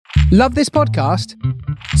Love this podcast?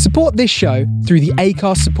 Support this show through the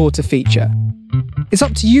Acast supporter feature. It's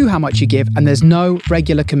up to you how much you give, and there's no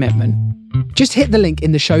regular commitment. Just hit the link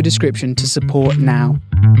in the show description to support now.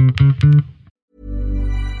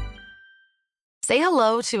 Say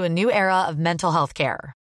hello to a new era of mental health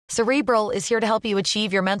care. Cerebral is here to help you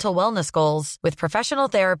achieve your mental wellness goals with professional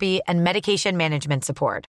therapy and medication management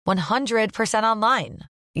support. 100% online.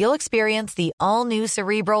 You'll experience the all-new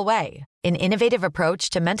Cerebral Way, an innovative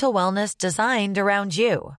approach to mental wellness designed around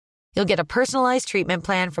you. You'll get a personalized treatment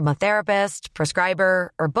plan from a therapist,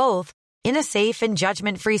 prescriber, or both in a safe and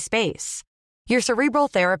judgment-free space. Your Cerebral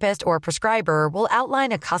therapist or prescriber will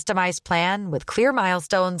outline a customized plan with clear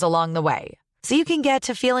milestones along the way, so you can get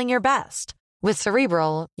to feeling your best. With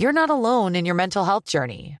Cerebral, you're not alone in your mental health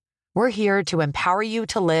journey. We're here to empower you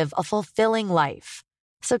to live a fulfilling life.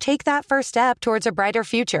 So take that first step towards a brighter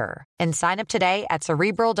future and sign up today at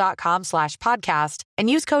Cerebral.com/podcast and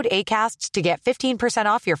use code ACAST to get 15%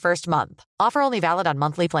 off your first month. Offer only valid on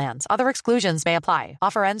monthly plans. Other exclusions may apply.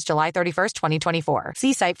 Offer ends July 31st, 2024.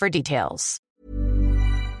 See site for details.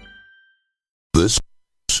 This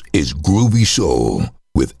is Groovy Soul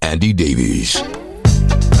with Andy Davies.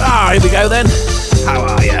 Here we go then. How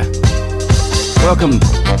are ya? Welcome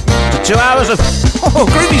to 2 hours of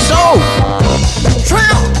Groovy Soul.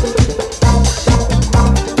 Tramp!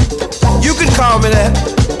 You can call me that,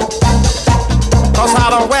 'cause I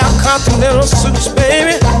don't wear continental suits,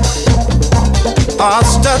 baby, or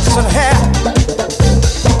studs and hair.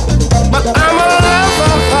 But I'm a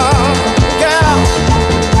lover, girl.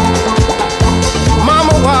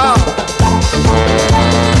 Mama wild,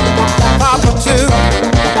 Papa too.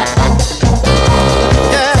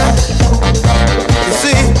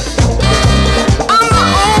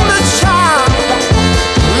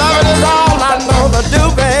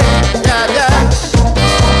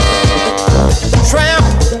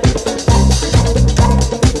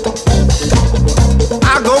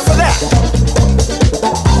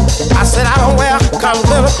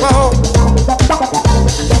 Political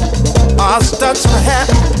or studs and hat,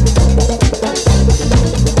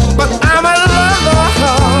 but I'm a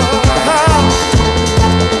lover.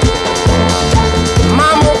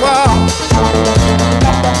 Mama was,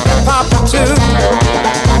 Papa too.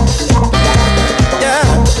 Yeah,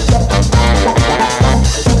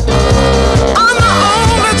 I'm the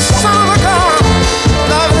only son of a gun.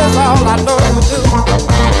 Love is all I know to do.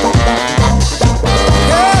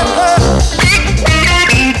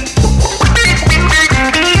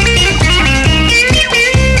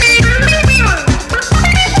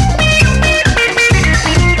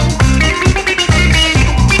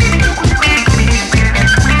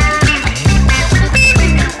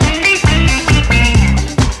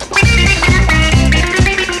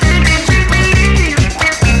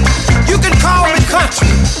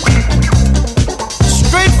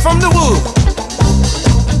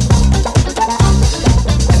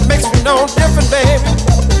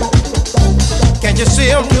 You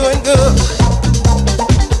see I'm doing good.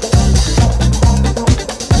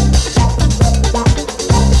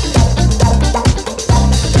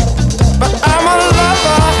 But I'm a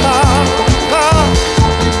lover.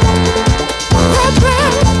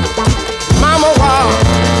 Mama wild,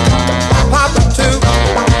 Papa too.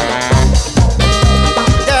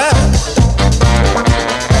 Yeah.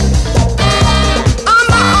 I'm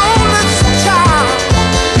the only child.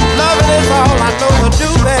 Loving is all I know to do,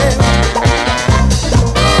 baby.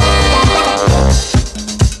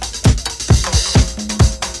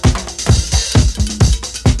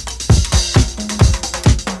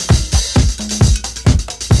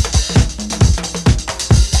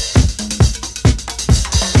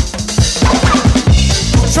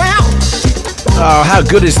 Oh, how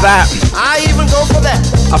good is that? I even go for that.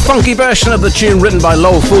 A funky version of the tune written by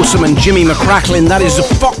Lowell Fulsom and Jimmy McCracklin. That is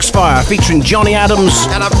Foxfire featuring Johnny Adams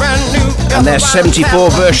And a brand new and their 74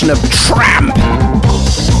 version of Tramp.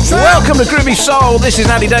 Welcome to Groovy Soul. This is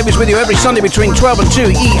Andy Davies with you every Sunday between 12 and 2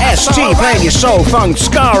 EST, playing your soul, funk,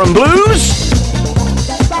 ska and blues.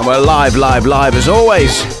 And we're live as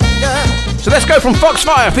always. So let's go from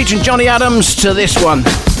Foxfire featuring Johnny Adams to this one.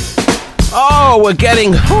 Oh, we're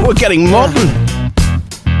getting modern.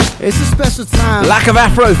 It's a special time. Lack of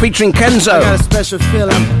Afro featuring Kenzo. I got a special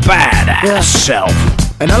feeling. And Badass Self.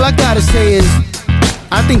 And all I gotta say is,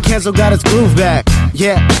 I think Kenzo got his groove back.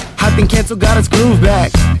 Yeah, I think Kenzo got his groove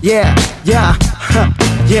back. Yeah, yeah,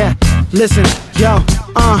 yeah. Listen, yo,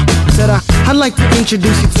 said I'd like to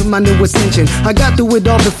introduce you to my new ascension. I got through it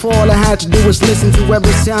all before, all I had to do was listen to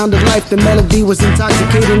every sound of life. The melody was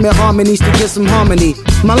intoxicating, the harmonies to get some harmony.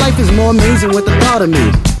 My life is more amazing with the thought of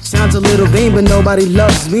me. sometimes a little vain, but nobody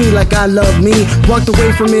loves me like I love me. Walked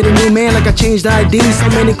away from it a new man like I changed ID. So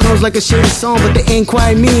many clones like a shitty song, but they ain't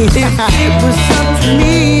quite me. If it was up to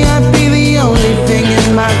me, I'd be the only thing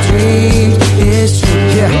in my dreams. It's true.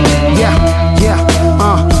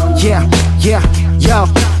 Yeah, yo.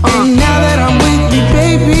 And now that I'm with you,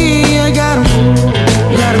 baby, I got 'em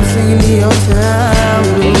singing the old town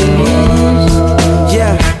blues.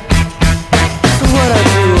 Yeah. So what I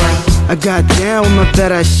do? I got down with my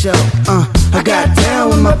better self. I got down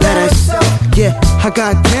with my better self. Yeah, I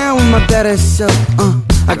got down with my better self.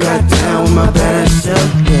 I got down with my better self.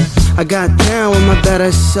 Yeah, I got down with my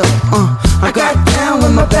better self. I got down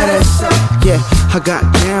with my better self. Yeah, I got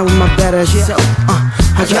down with my better self.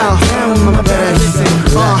 I got down with my better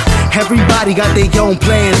self. Everybody got their own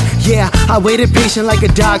plans. Yeah, I waited patient like a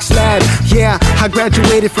dock slab. Yeah, I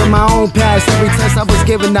graduated from my own past. Every test I was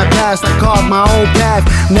given, I passed. I carved my own path.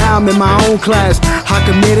 Now I'm in my own class. I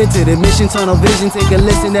committed to the mission, tunnel vision. Take a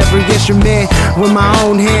listen, every instrument with my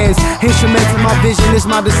own hands. Instrument to my vision, it's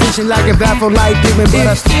my decision. Like a baffle light given, but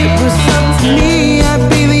if it was up to me, I'd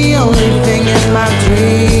be the only thing in my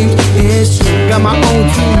dreams. It's true. Got my own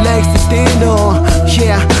two legs to stand on.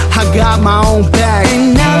 Yeah, I got my own back.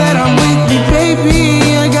 And now that I'm with you,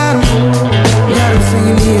 baby, I got 'em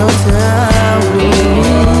singing the old town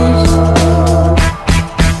blues.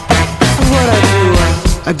 So what I do?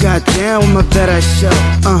 I got down with my better self.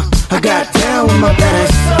 I got down with my better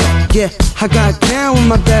self. Yeah, I got down with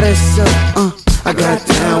my better self. I got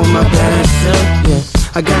down with my better self. Yeah,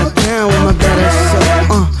 I got down with my better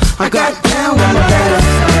self. I got down with my better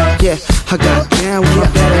self. Yeah, I got down with my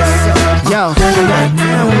better self. Yo, I got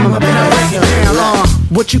down with my better self.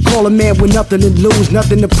 What you call a man with nothing to lose,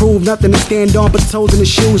 nothing to prove, nothing to stand on but toes in his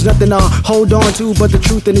shoes, nothing to hold on to but the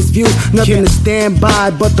truth in his view, nothing to stand by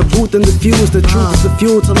but the booth and the fuse. The truth is the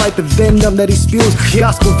fuel to light the venom that he spews.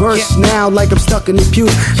 Gospel verse now like I'm stuck in the pew.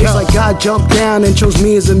 It's like God jumped down and chose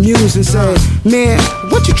me as a muse and said, man,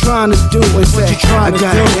 what you trying to do? And say, I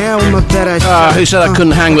got down with my better self. Who said I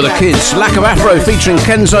couldn't hang with the kids? Lack of Afro featuring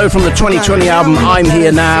Kenzo from the 2020 album I'm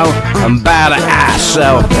Here Now and Bad Ass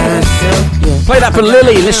Self. Play that for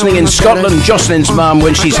Lily listening in Scotland. Jocelyn's mum,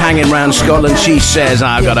 when she's hanging around Scotland, she says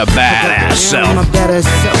I've got a badass self.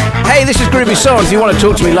 Hey, this is Groovy Soul. If you want to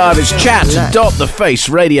talk to me live, it's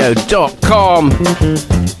chat.thefaceradio.com.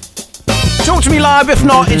 Talk to me live. If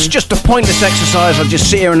not, it's just a pointless exercise. I'll just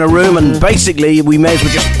sit here in a room and basically we may as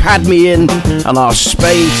well just pad me in and I'll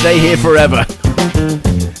stay here forever.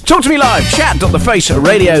 Talk to me live.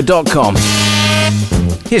 Chat.thefaceradio.com.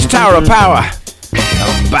 Here's Tower of Power.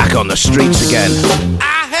 I'm back on the streets again.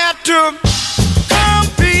 I had to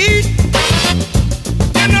compete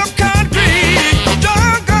in the concrete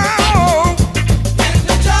jungle. In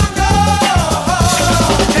the jungle.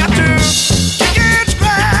 Had to kick and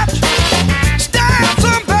scratch, stab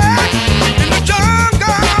some back in the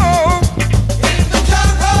jungle. In the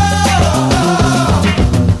jungle.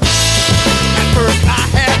 At first I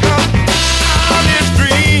had a honest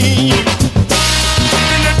dream.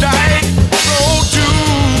 In the dark road to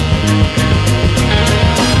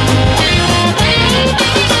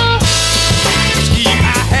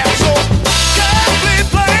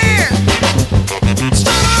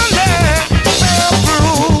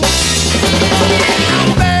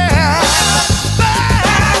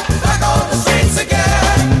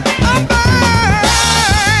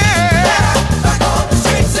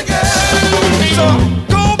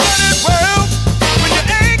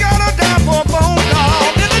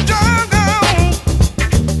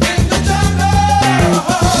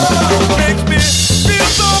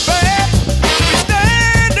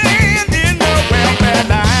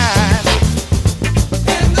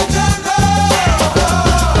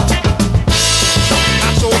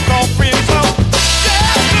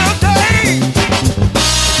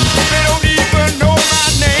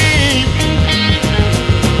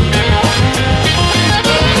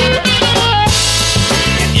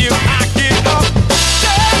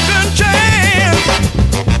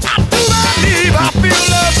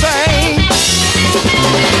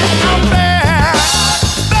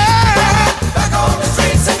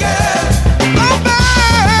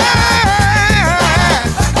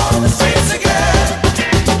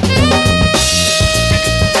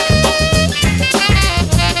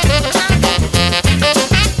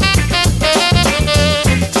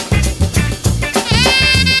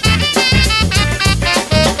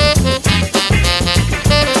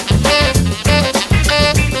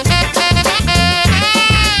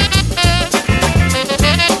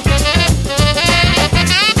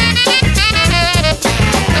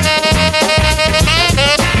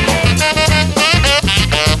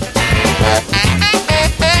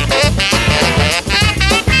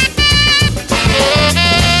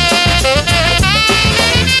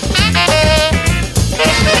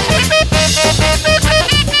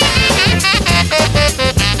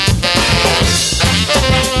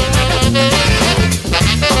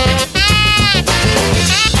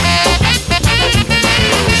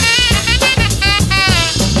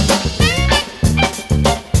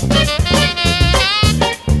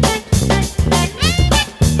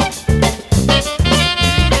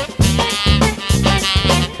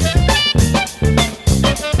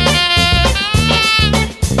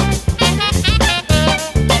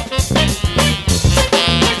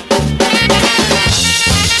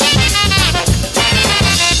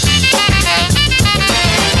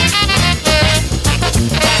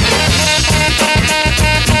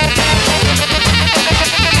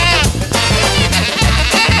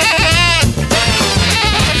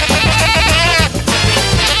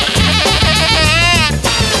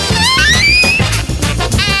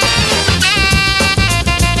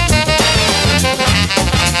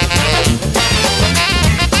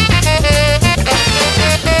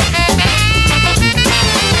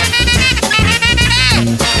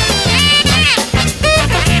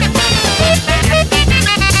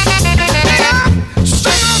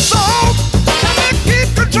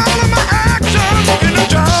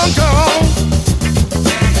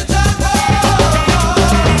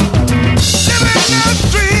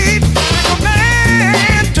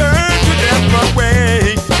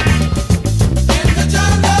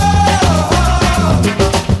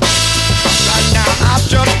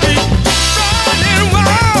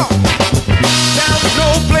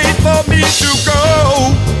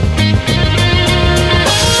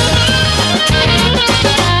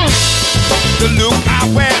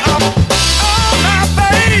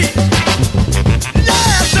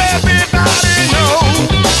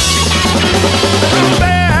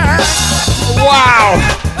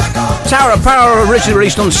Power, originally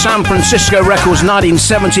released on San Francisco Records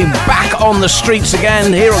 1970, back on the streets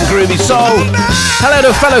again here on Groovy Soul. Hello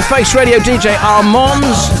to fellow Face Radio DJ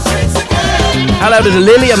Armands. Hello to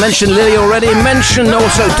Lily, I mentioned Lily already. Mentioned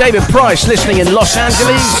also David Price listening in Los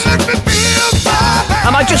Angeles.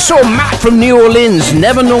 And I just saw Matt from New Orleans,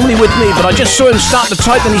 never normally with me, but I just saw him start to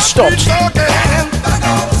type and he stopped.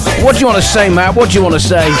 What do you want to say, Matt? What do you want to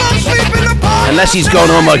say? Unless he's gone,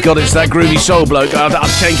 oh my God, it's that Groovy Soul bloke. I've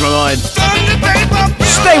changed my mind.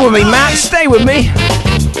 Stay with me, Matt. Stay with me.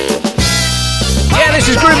 Yeah, this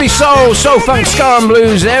is Groovy Soul, Soul Funk, Ska and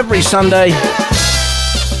Blues every Sunday.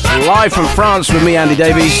 Live from France with me, Andy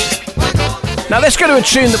Davies. Now let's go to a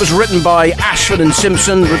tune that was written by Ashford and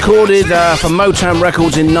Simpson, recorded for Motown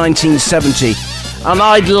Records in 1970. And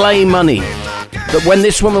I'd lay money that when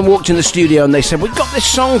this woman walked in the studio and they said, "We've got this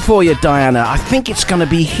song for you, Diana. I think it's going to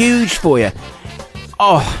be huge for you."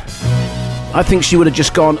 Oh, I think she would have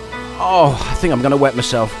just gone, "Oh, I think I'm going to wet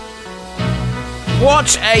myself."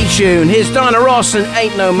 What a tune. Here's Diana Ross and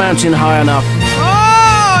Ain't No Mountain High Enough.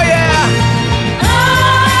 Oh, yeah.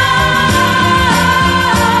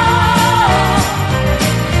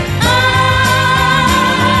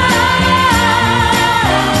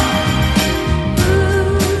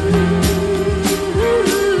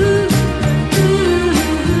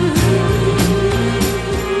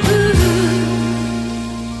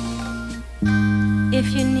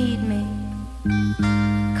 If you need me,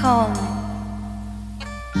 call me.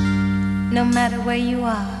 No matter where you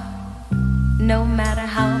are, no matter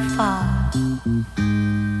how far,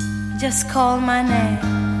 just call my name.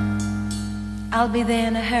 I'll be there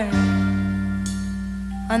in a hurry.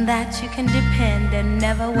 On that you can depend and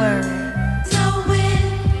never worry. No wind,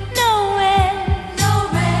 no wind, no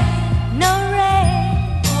rain, no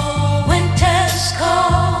rain. Oh, winter's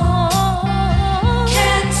cold.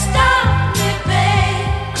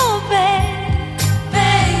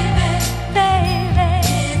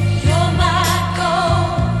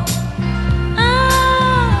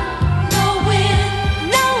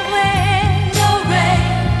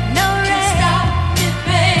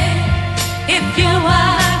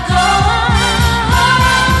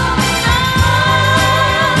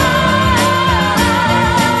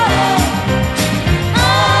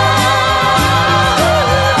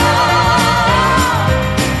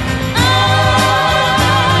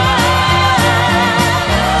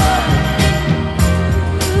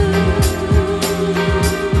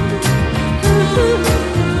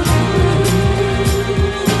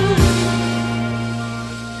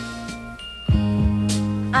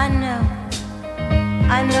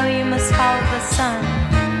 I know you must follow the sun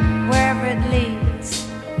wherever it leads.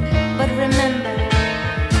 But remember,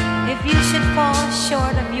 if you should fall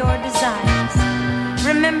short of your desires,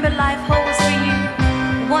 remember life holds for you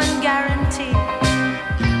one guarantee: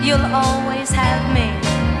 you'll always have me.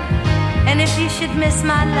 And if you should miss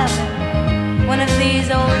my loving one of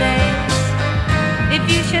these old days, if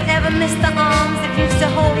you should ever miss the arms that used to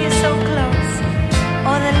hold you so close,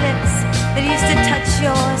 or the lips that used to touch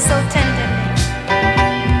yours so tenderly,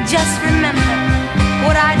 just remember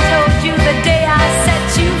what I told you the day I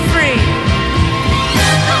set you free.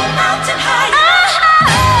 There's no mountain high enough,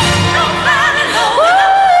 no valley low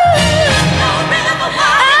enough, no river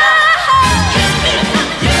wide enough to keep me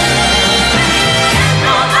from you. There's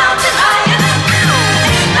no mountain high enough,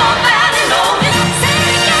 ain't no valley low enough,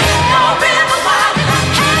 ain't no river wide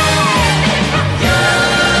enough to keep me from you.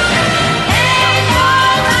 Ain't no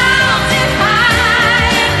mountain high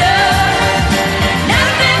enough,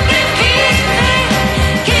 nothing can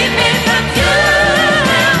keep me from you.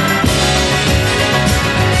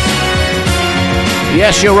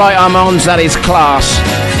 Yes, you're right, Armands, that is class.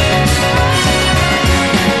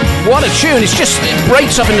 What a tune. It's just, it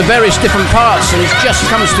breaks up into various different parts and it just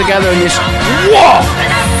comes together in this, whoa!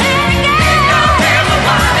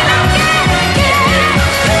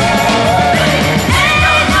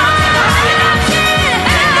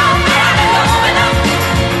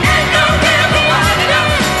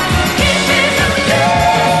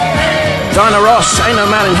 Diana Ross, Ain't No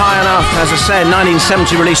Mountain High Enough, as I said,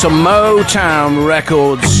 1970 release on Motown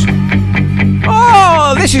Records.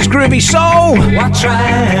 Oh, this is Groovy Soul. I try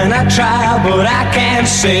and I try, but I can't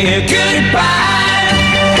say goodbye.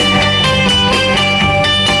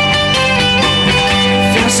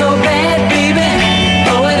 Feel so bad, baby,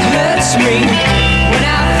 oh it hurts me when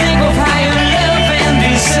I think of how you love and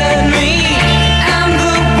desert me. I'm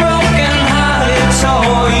the broken hearted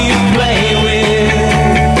toy you play with.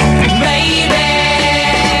 Baby,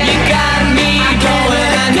 you got me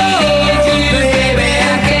going. I need you, baby.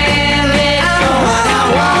 I can't let go. I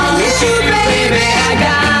want you, baby. I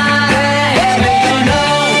gotta have you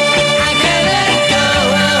know I can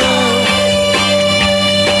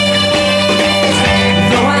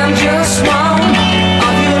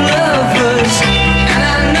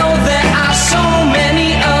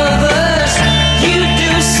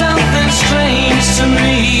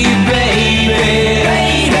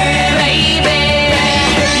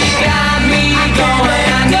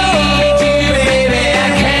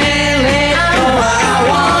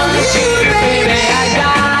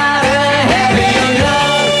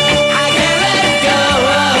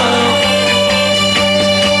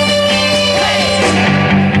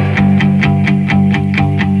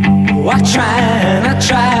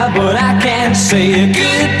try, but I can't say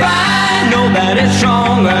goodbye. Know that it's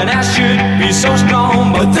wrong and I should be so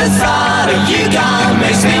strong, but the thought of you gone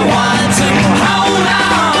makes me want to hold on.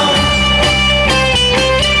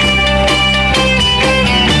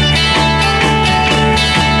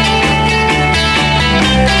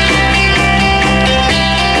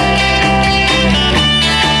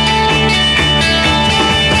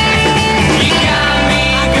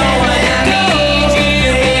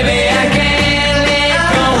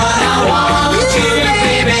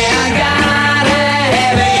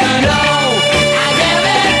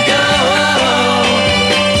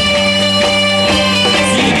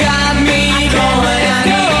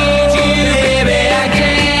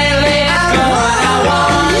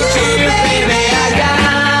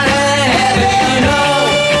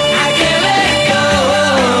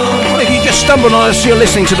 Stumbled on us, you're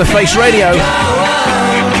listening to The Face Radio,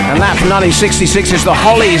 and that from 1966 is the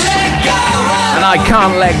Hollies, and I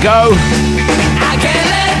Can't Let Go.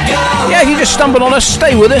 Yeah, you just stumbled on us,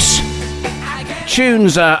 stay with us.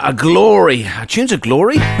 Tunes are a glory. Tunes are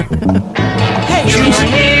glory? Hey, tunes.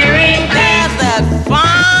 That's that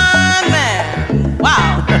fine man.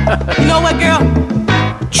 Wow. You know what, girl?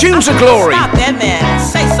 Tunes are glory. Stop that man and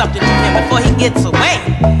say something to him before he gets away.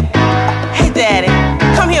 Hey, Daddy,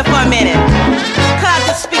 come here for a minute. Could I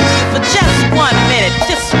just speak to you for just 1 minute?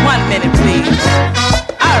 Just 1 minute, please.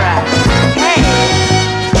 All right. Hey.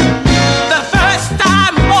 The first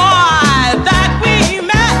time, boy, that we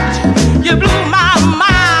met, you blew my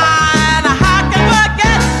mind. How can I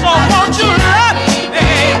forget? So won't you love me,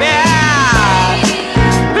 baby?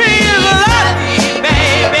 Please love me,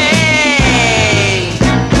 baby.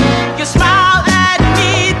 You smile at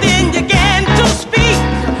me, then you begin to speak.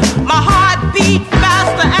 My heart beat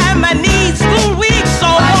faster and my knees too weak. So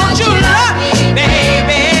won't you love me,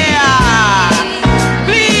 baby?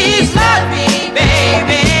 Please love me,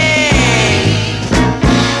 baby.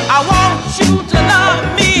 I want you to love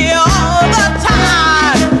me all the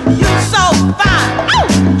time. You so fine. Ooh,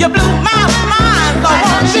 you blew my mind. So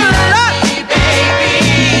won't you love me, baby?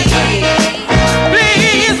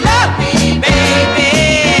 Please love me, baby.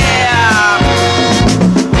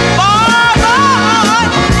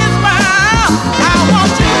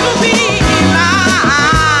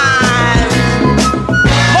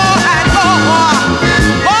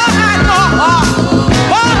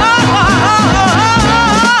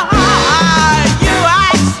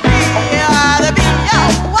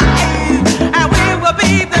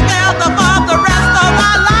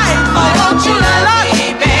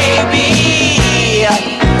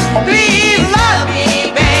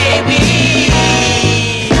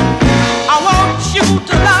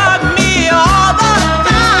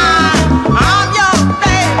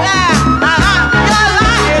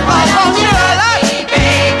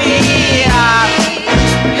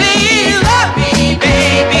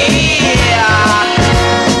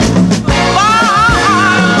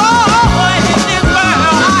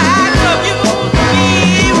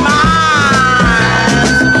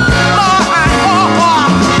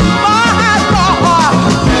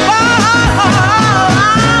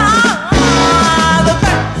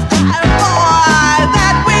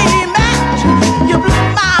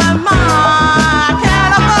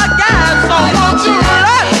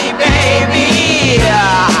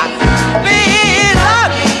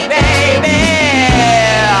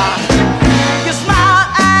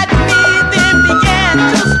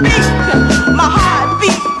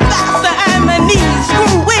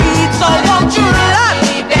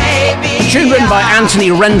 By Anthony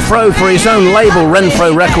Renfro for his own label,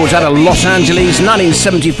 Renfro Records, out of Los Angeles,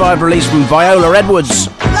 1975 release from Viola Edwards.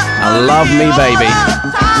 I Love Me Baby.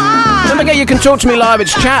 Don't forget you can talk to me live,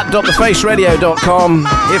 it's chat.thefaceradio.com.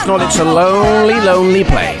 If not, it's a lonely, lonely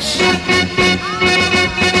place.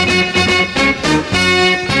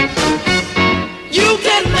 You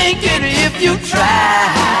can make it if you try.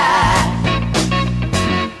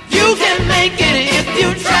 You can make it if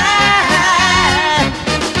you try.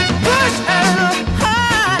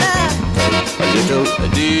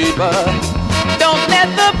 Deeper. Don't let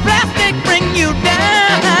the plastic bring you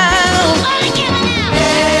down.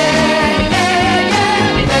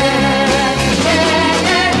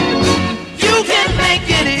 You can make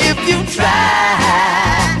it if you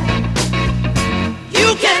try.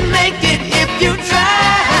 You can make it if you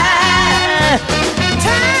try.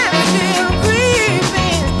 Time's still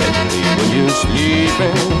creeping. When you're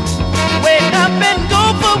sleeping, wake up and go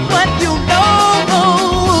for what you know.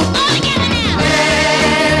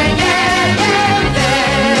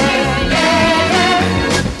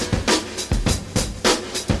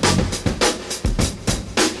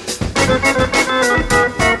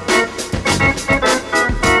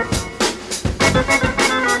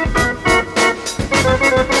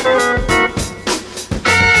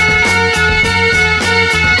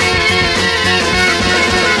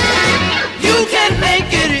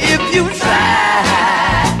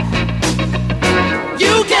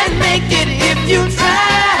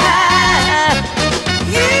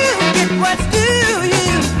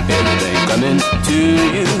 to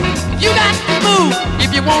you. You got to move if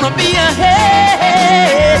you wanna be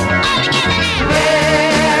ahead.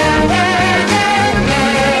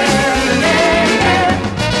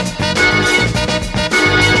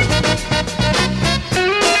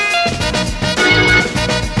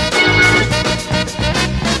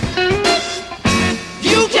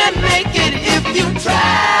 You can make it if you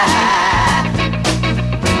try.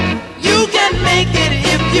 You can make it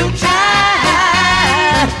if you try.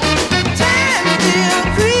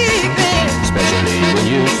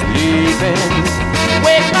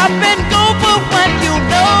 Wake up and go for what you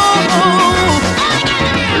know.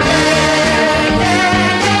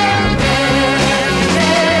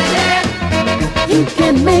 You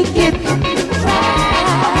can make it.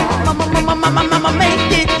 Mama,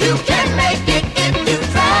 make it. You can make it if you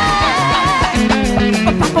try.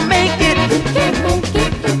 Papa, make it. You can make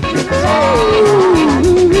it if you try.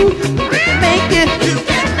 Make it. You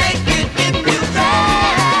can make it if you try.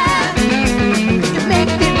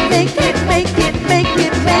 Make it, make it, make it, make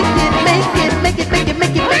it, make it, make it, make it, make it, make it,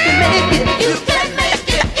 make it, make it. You can make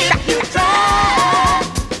it if you try.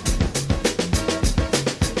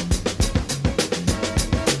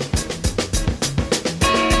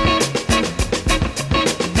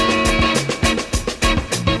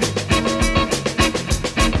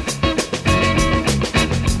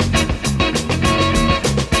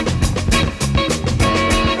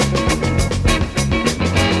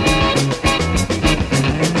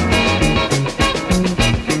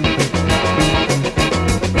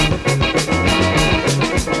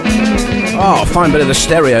 Oh, fine bit of the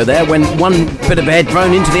stereo there. Went one bit of a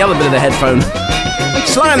headphone into the other bit of the headphone.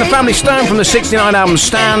 Sly and the Family Stone from the 69 album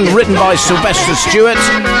Stand, written by Sylvester Stewart,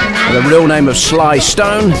 with the real name of Sly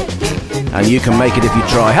Stone. And you can make it if you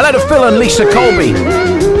try. Hello to Phil and Lisa Colby.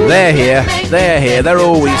 They're here. They're here. They're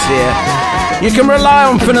always here. You can rely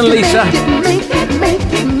on Phil and Lisa.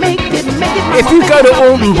 If you go to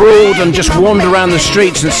Alton Broad and just wander around the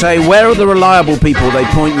streets and say, where are the reliable people, they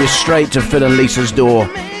point you straight to Phil and Lisa's door.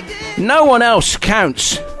 No one else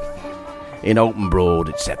counts in Alton Broad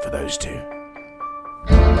except for those two.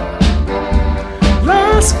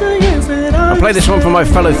 I'll play this one for my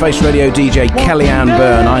fellow Face Radio DJ Kellyanne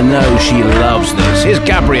Byrne. I know she loves this. Here's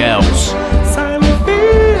Gabrielle's.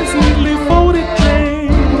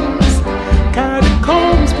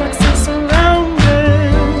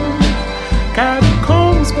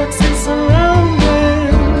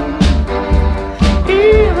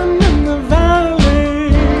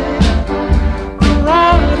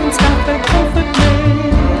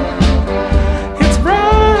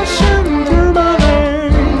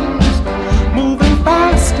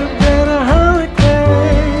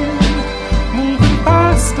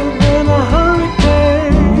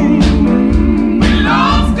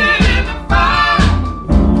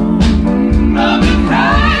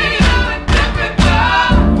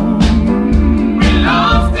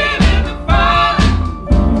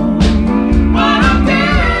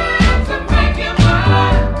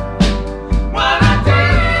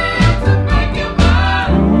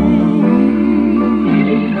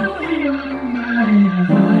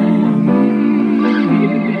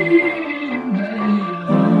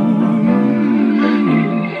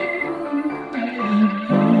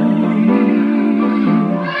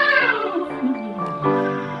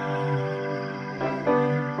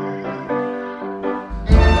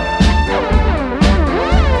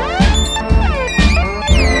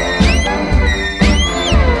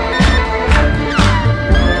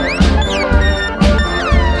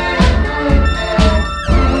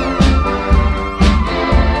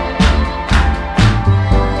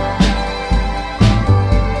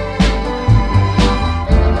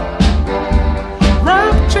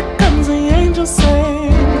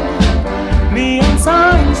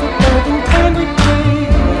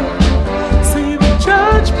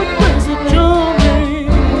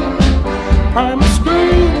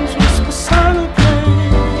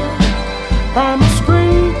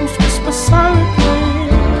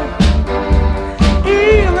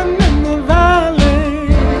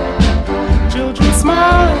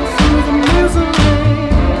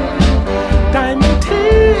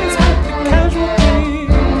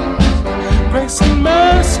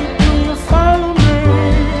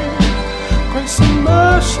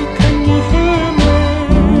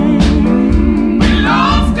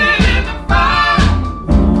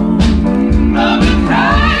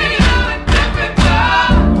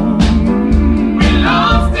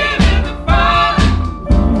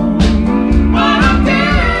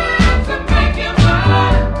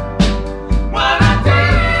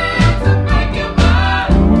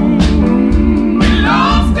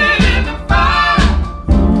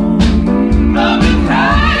 Love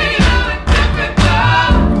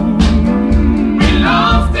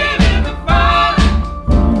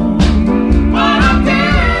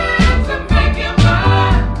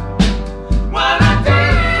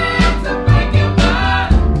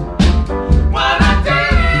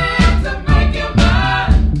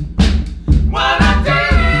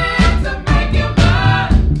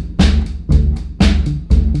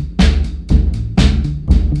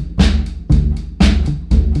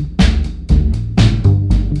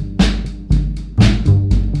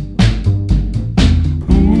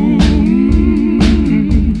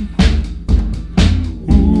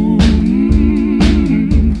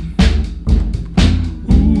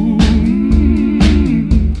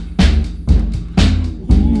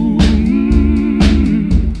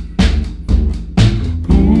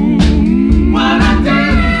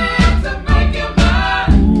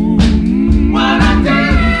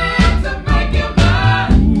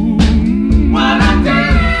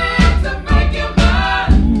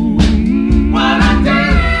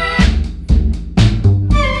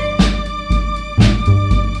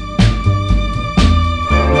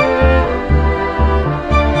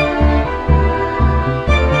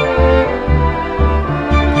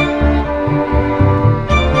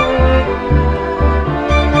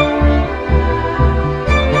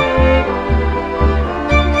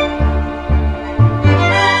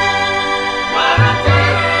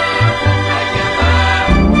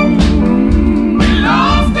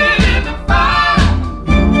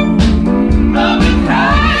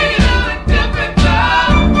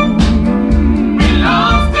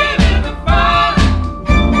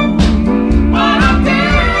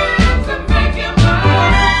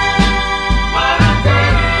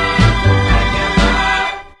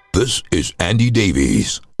Andy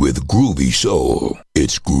Davies with Groovy Soul.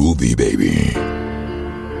 It's groovy, baby.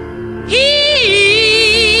 He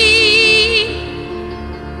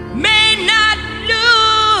may not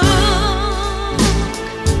look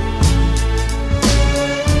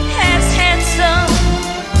as handsome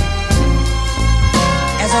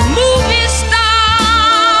as a movie star,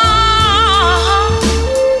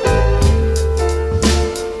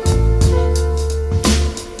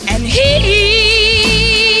 and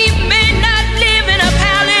he may not live in a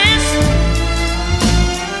palace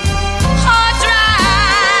or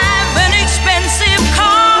drive an expensive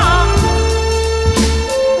car,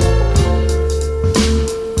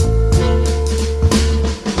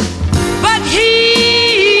 but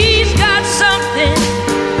he's got something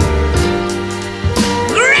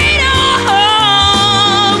greater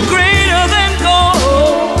than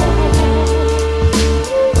gold.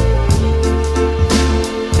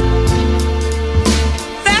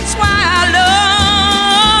 That's why I love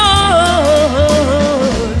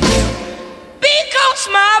him, because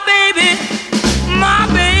my baby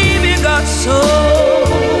got soul.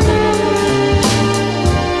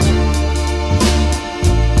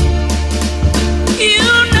 You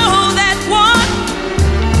know that one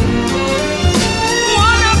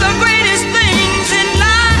of the greatest things in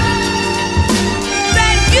life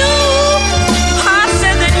that you, I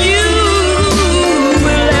said that you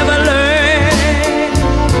will ever learn,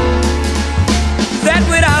 that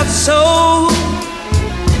without soul,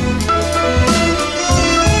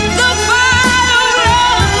 the fire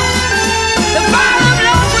of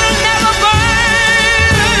love will never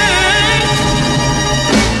burn.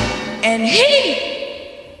 And he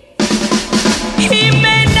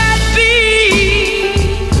may not be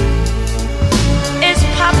as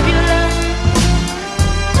popular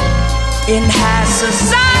in high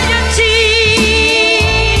society,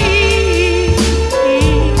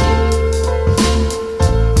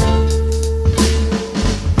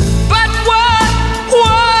 but what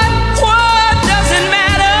doesn't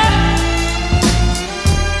matter,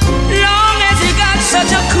 long as he got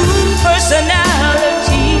such a cool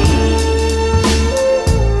personality.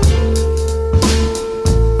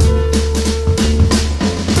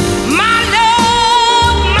 My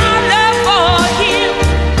love for him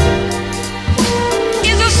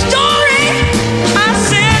is a story, I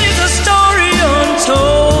said it's a story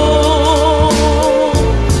untold.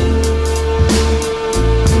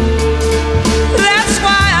 That's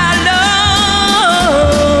why I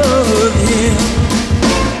love him,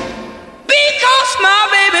 because my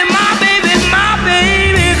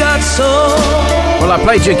baby got soul. Well, I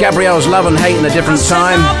played you Gabrielle's Love and Hate in a different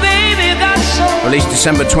time, My baby got soul. released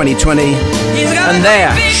December 2020. He's got And a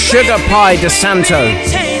there, big, Sugar great, Pie big, DeSanto, big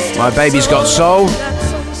taste My of Baby's Got Soul.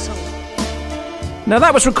 Now,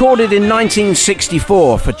 that was recorded in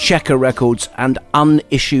 1964 for Checker Records and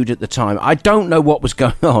unissued at the time. I don't know what was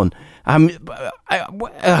going on.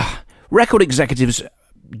 Record executives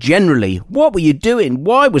generally, what were you doing?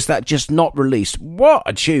 Why was that just not released? What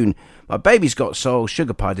a tune. My Baby's Got Soul,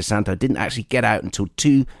 Sugar Pie DeSanto, didn't actually get out until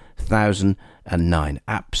 2009.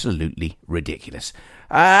 Absolutely ridiculous.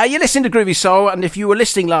 You're listening to Groovy Soul, and if you were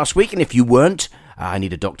listening last week, and if you weren't, I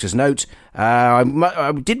need a doctor's note.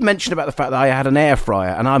 I did mention about the fact that I had an air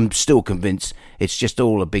fryer, and I'm still convinced it's just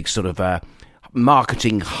all a big sort of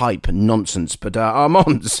marketing hype nonsense. But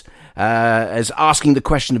Armand's is asking the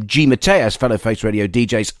question of G. Mateus, fellow Face Radio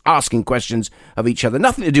DJs, asking questions of each other.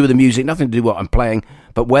 Nothing to do with the music, nothing to do with what I'm playing,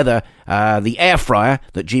 but whether the air fryer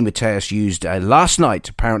that G. Mateus used last night,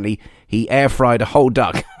 apparently he air fried a whole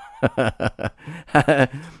duck.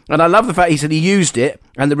 And I love the fact he said he used it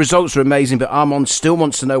and the results are amazing, but Armand still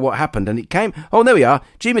wants to know what happened. And it came, oh, there we are,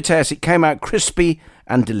 G. Mateus, it came out crispy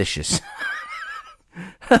and delicious.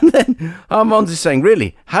 And then Armand is saying,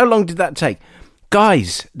 really, how long did that take?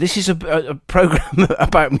 Guys, this is a program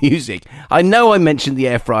about music. I know I mentioned the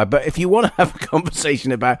air fryer, but if you want to have a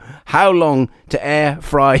conversation about how long to air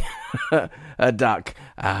fry a duck,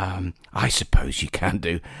 I suppose you can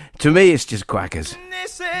do. To me, it's just quackers.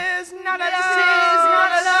 This is not a love song.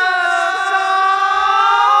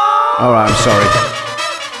 All right, I'm sorry.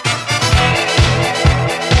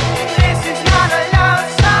 This is not a love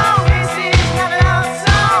song. This is not a love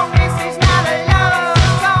song. This is not a love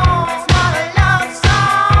song. It's not a love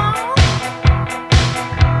song.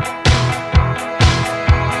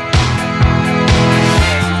 This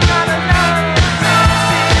is not a love song. This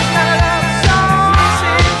is not a love song. This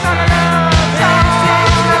is not a love song. This is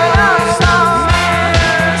not a love song.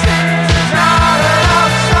 This is not a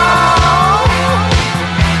love song.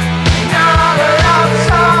 Not a love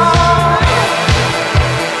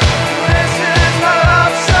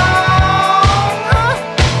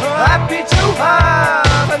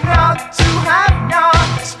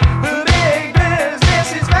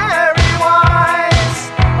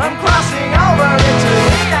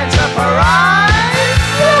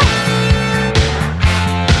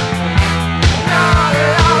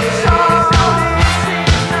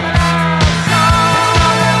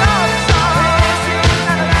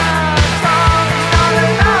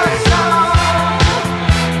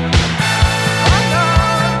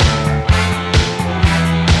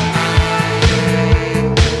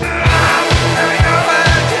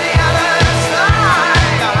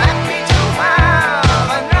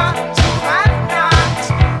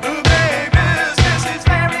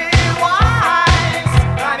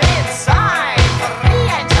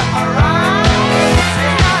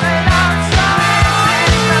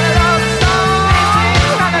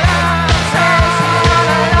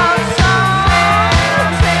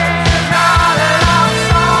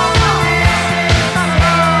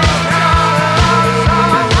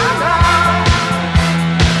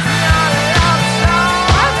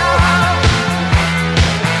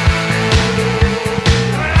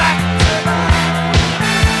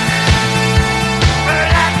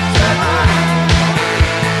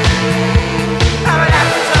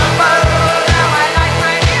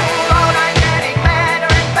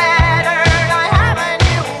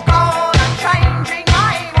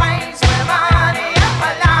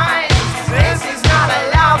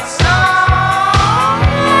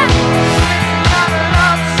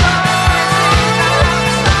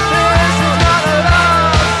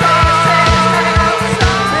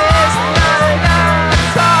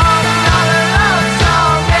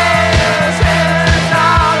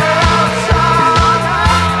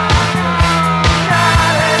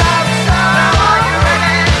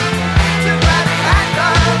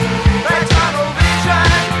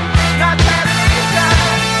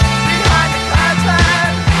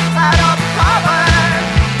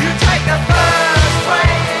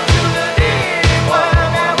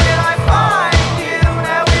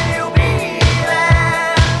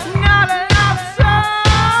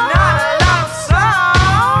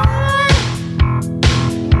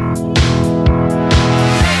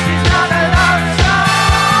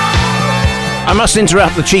must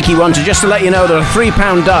interrupt the cheeky one just to let you know that a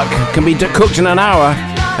 £3 duck can be cooked in an hour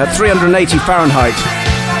at 380 Fahrenheit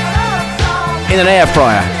in an air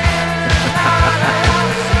fryer.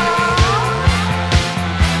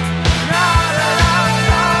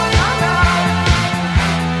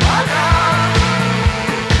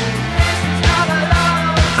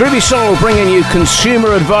 Groovy Soul bringing you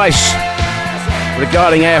consumer advice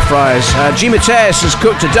regarding air fryers. G. Mateus has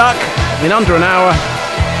cooked a duck in under an hour.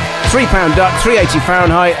 £3 duck, 380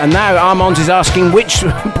 Fahrenheit, and now Armand is asking which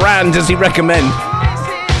brand does he recommend.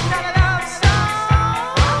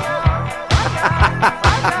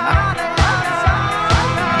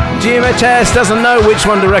 G. Mateus doesn't know which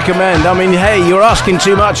one to recommend. I mean, hey, you're asking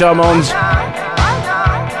too much, Armand.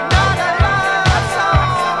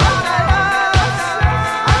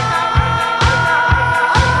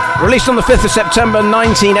 Released on the 5th of September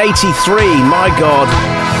 1983, my God.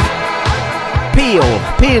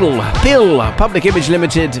 Peel, Public Image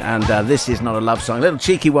Limited, and This Is Not a Love Song. A little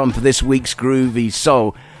cheeky one for this week's Groovy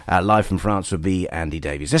Soul. Live from France would be Andy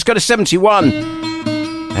Davies. Let's go to 71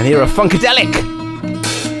 and hear a Funkadelic.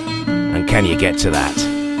 And can you get to that?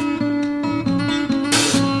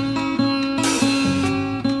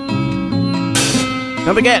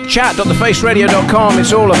 Don't forget, chat.thefaceradio.com.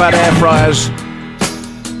 It's all about air fryers.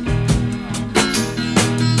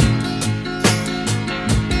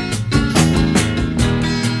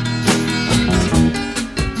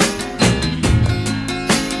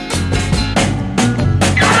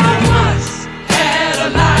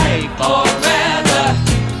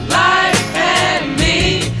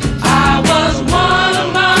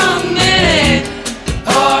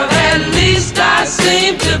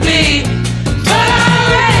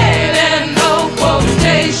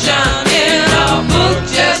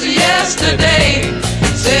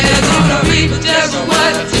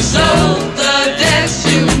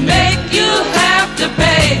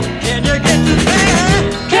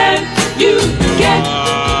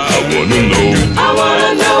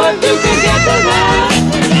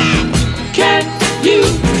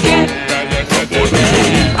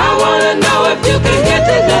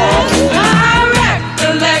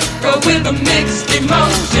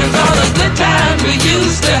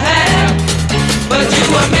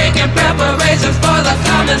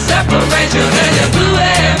 Separation and you blew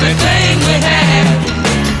everything we had.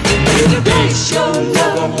 You place your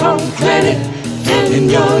love on credit, and in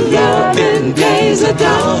your loving days are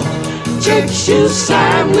done. Church you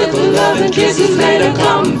sign with love and kisses, later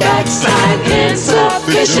come back sign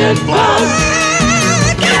insufficient funds.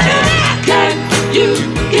 Can you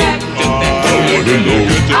get?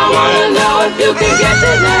 I wanna know if you can get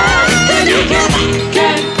to that. Can you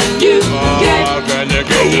get?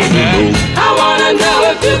 I wanna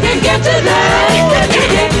know if you can get to that.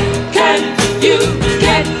 Can you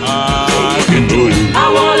get? I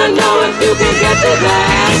wanna know if you can get to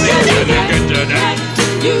that. Can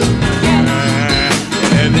you get?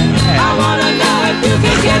 I wanna know if you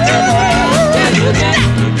can get to that. Can you get?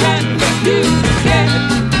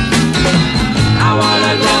 I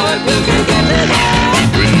wanna know if you can get to that.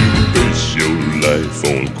 When you base your life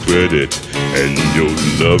on credit and your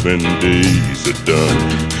loving days are done,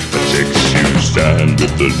 a check you sign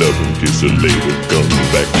with the loving kiss and later come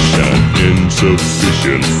back shine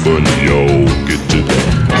insufficient fun. Y'all get to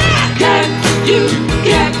that. Can you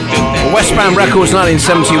get? Westbound Records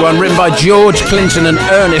 1971, written by George Clinton and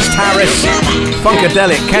Ernest Harris.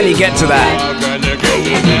 Funkadelic, can you get to that?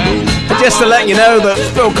 Just to let you know that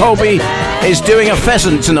Phil Colby is doing a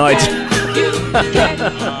pheasant tonight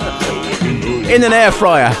in an air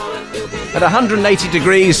fryer at 180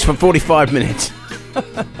 degrees for 45 minutes.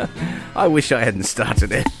 I wish I hadn't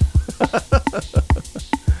started it.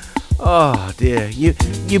 Oh dear, you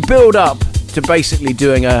build up to basically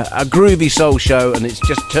doing a groovy soul show, and it's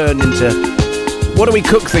just turned into, what do we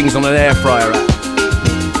cook things on an air fryer at?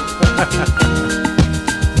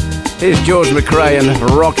 Here's George McRae and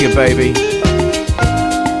Rock Your Baby.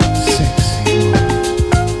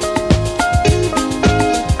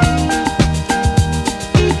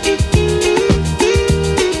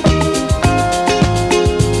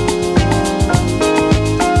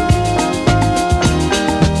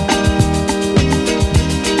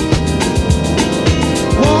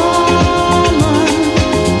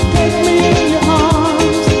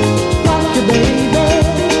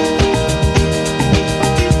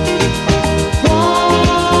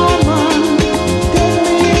 Woman,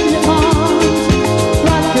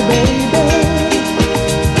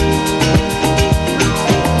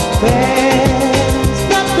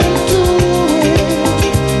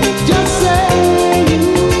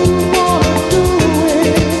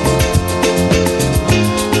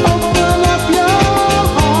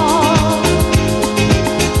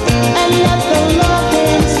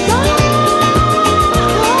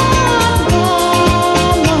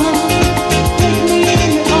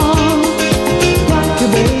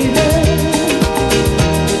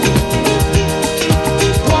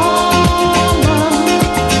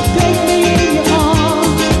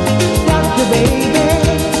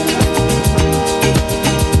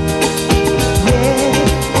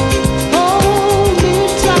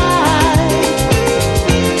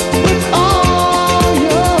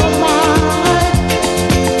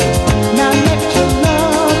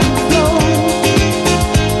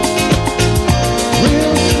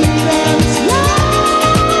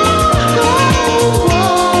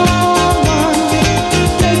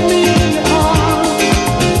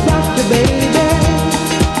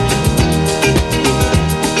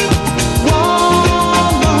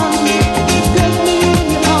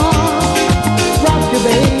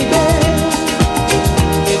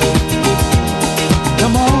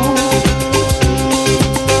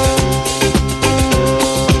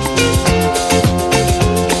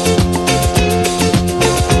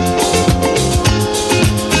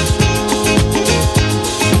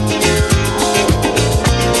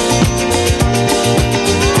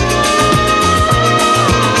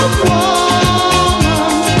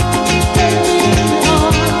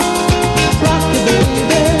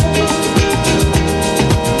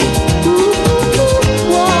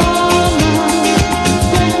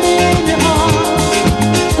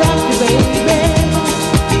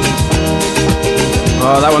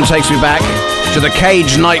 Oh, that one takes me back to the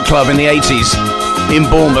Cage nightclub in the 80s in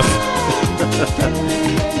Bournemouth.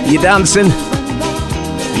 You dancing?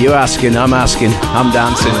 You asking, I'm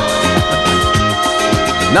dancing.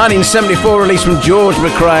 1974 release from George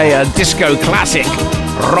McRae, a disco classic.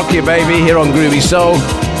 Rock You Baby here on Groovy Soul.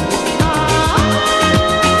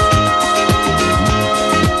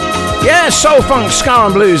 Yeah, soul, funk, ska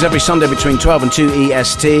and blues every Sunday between 12 and 2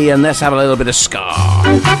 EST, and let's have a little bit of ska.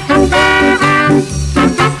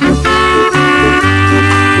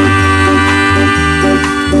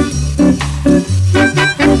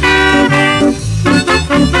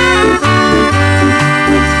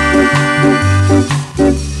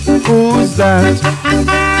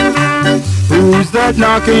 Who's that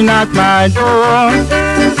knocking at my door?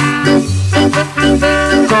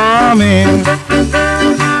 Come in,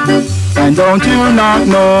 and don't you knock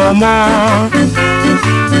no more.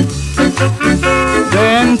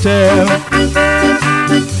 Then tell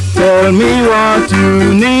me what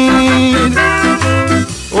you need.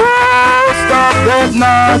 Oh, stop that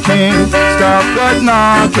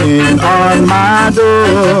knocking on my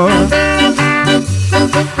door.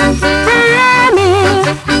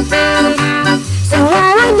 So I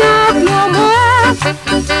won't knock no more.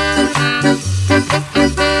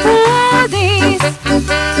 Oh, this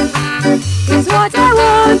is what I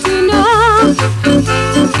want to know.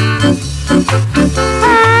 I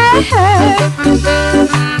heard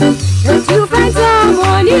that you find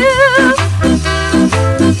someone new.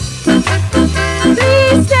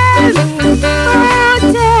 Please tell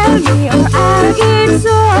me, or I'll get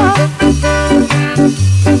sore.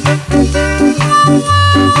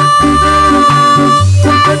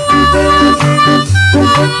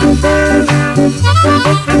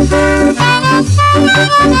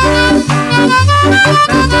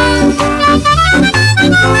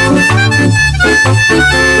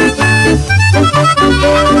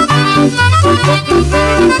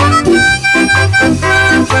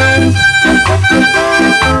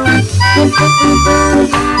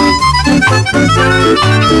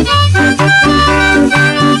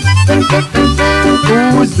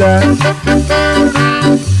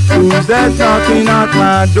 Who's that knocking at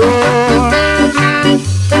my door?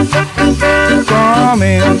 Come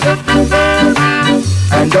in,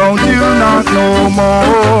 and don't you knock no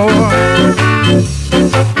more.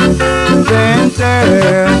 Then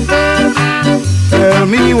tell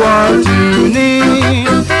me what you need.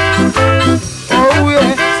 Oh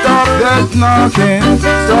yeah, stop that knocking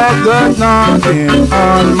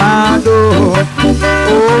on my door.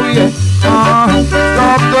 Oh yeah. Stop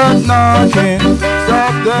that knocking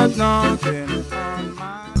on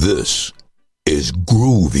my... This is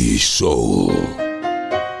Groovy Soul.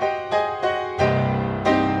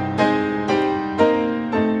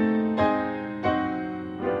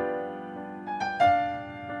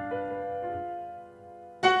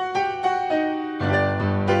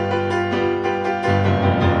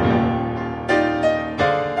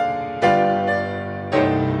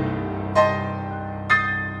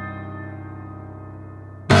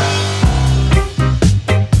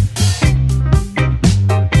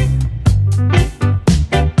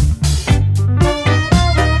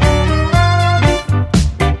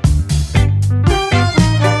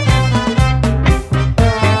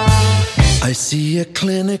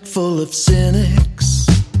 Clinic full of cynics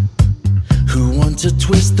who want to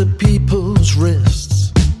twist the people's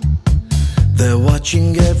wrists. They're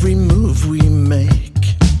watching every move we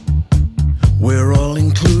make. We're all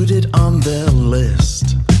included on their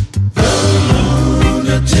list. The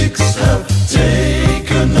lunatics have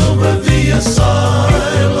taken over the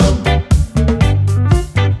asylum.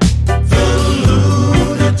 The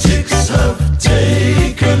lunatics have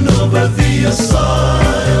taken over the asylum.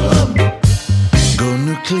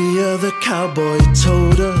 Nuclear, the cowboy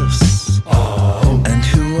told us. Oh. And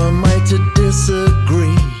who am I to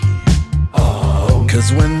disagree? Oh.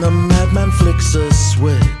 'Cause when the madman flicks a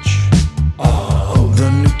switch, the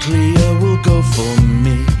nuclear will go for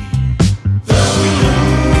me. The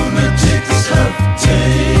lunatics have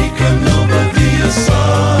taken over the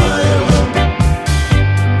asylum.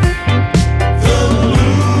 The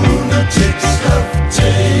lunatics have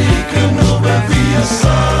taken over the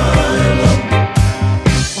asylum.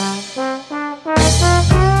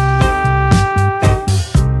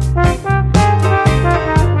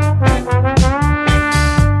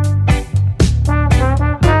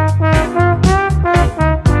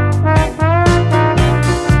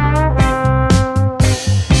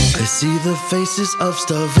 Faces of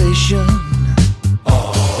starvation,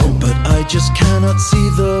 but I just cannot see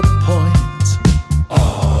the point.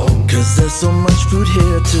 'Cause there's so much food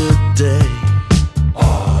here today.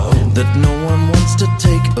 that no one wants to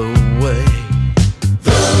take away.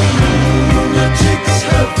 The lunatics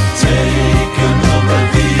have taken over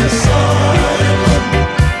the asylum.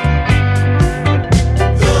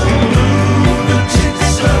 The lunatics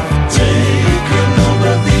have taken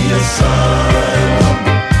over the asylum.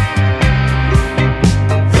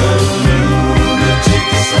 The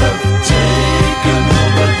lunatics have taken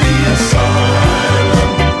over the asylum.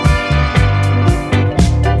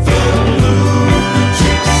 The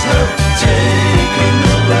lunatics have taken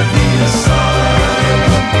over the asylum.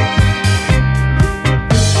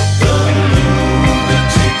 The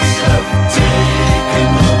lunatics have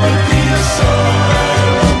taken over the asylum.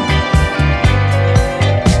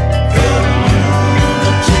 The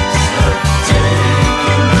lunatics have taken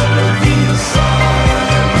over the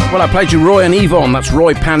asylum. Well, I played you Roy and Yvonne. That's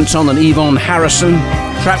Roy Panton and Yvonne Harrison.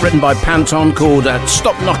 Track written by Panton called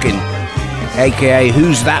Stop Knocking, a.k.a.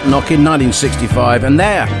 Who's That Knocking, 1965. And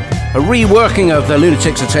there, a reworking of The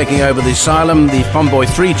Lunatics Are Taking Over the Asylum, the Fun Boy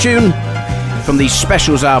 3 tune from the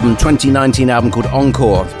Specials album, 2019 album called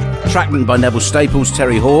Encore. Track written by Neville Staples,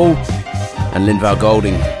 Terry Hall and Linval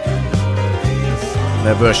Golding.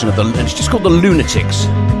 Their version of it's just called The Lunatics.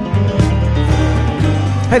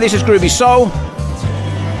 Hey, this is Groovy Soul.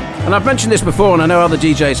 And I've mentioned this before, and I know other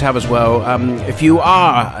DJs have as well. If you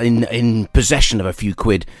are in possession of a few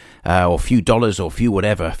quid, or a few dollars, or a few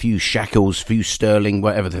whatever, a few shekels, a few sterling,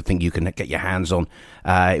 whatever the thing you can get your hands on,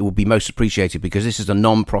 it will be most appreciated, because this is a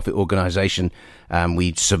non-profit organisation.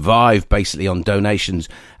 We survive basically on donations,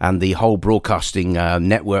 and the whole broadcasting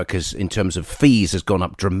network, in terms of fees, has gone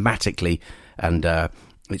up dramatically, and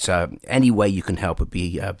it's any way you can help would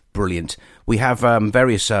be brilliant. We have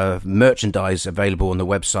various merchandise available on the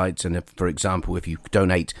website, and for example, if you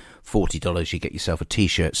donate $40, you get yourself a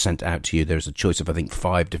t-shirt sent out to you. There's a choice of, I think,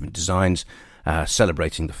 5 different designs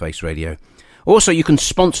celebrating the Face Radio. Also, you can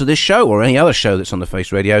sponsor this show or any other show that's on the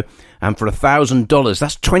Face Radio, and for $1,000,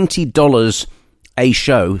 that's $20 a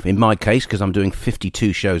show in my case, because I'm doing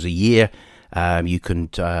 52 shows a year. You can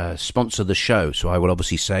sponsor the show. So I will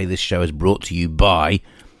obviously say this show is brought to you by,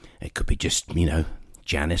 it could be just,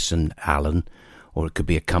 Janice and Alan, or it could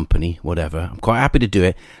be a company, whatever. I'm quite happy to do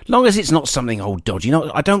it, as long as it's not something old dodgy.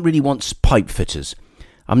 I don't really want pipe fitters.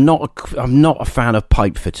 I'm not a fan of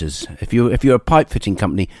pipe fitters. If you're a pipe fitting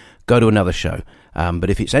company, go to another show. But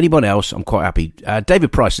if it's anyone else, I'm quite happy.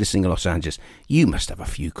 David Price, listening in Los Angeles, you must have a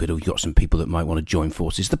few quid, or you've got some people that might want to join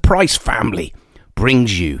forces. The Price family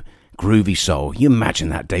brings you Groovy Soul. You imagine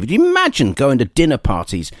that, David? You imagine going to dinner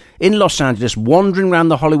parties in Los Angeles, wandering around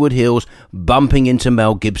the Hollywood Hills, bumping into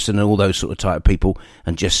Mel Gibson and all those sort of type of people,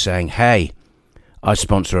 and just saying, hey, I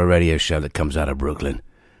sponsor a radio show that comes out of Brooklyn.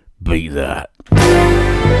 Beat that.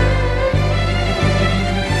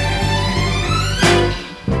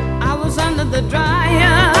 I was under the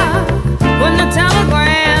dryer when the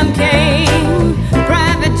telegram came.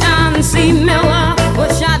 Private John C. Miller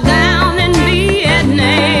was shot down in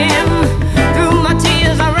Vietnam. Through my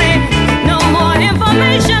tears I read no more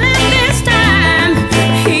information at this time.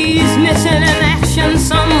 He's missing in action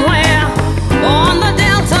somewhere on the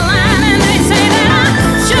Delta line, and they say that I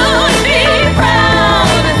should be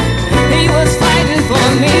proud. He was fighting for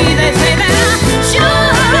me. They say that I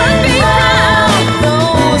should be proud.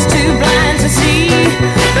 Those too blind to see,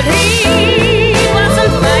 but he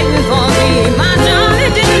wasn't fighting for me. My Johnny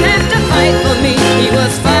didn't have to fight for me. He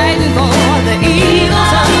was fighting for the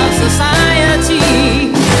evils of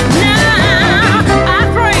society. Now I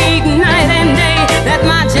prayed night and day that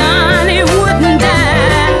my Johnny wouldn't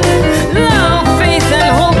die. Love, faith,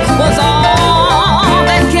 and hope was all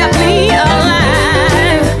that kept me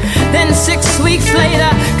alive. Then 6 weeks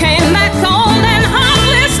later came back cold and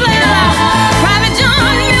heartless letter. Private John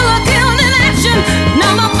Miller killed in action,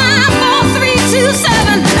 number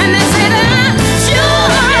 54327, and they say that I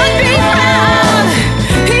should be proud.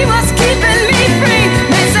 He was keeping me free.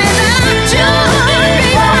 They say that I should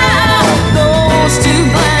be proud. Those too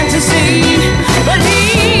blind to see, but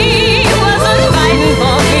he wasn't fighting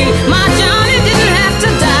for me. My Johnny didn't have to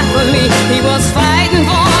die for me. He was fighting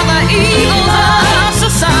for the evils of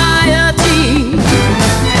society.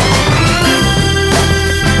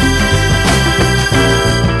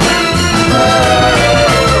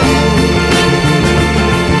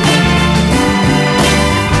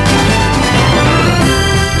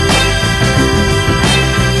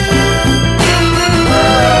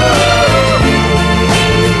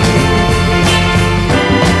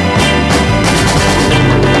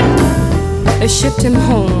 They shipped him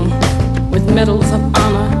home with medals of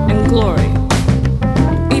honor and glory.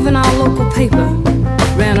 Even our local paper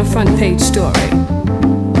ran a front page story.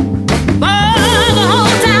 But the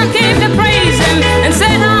whole town came to praise him and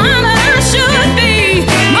said, honor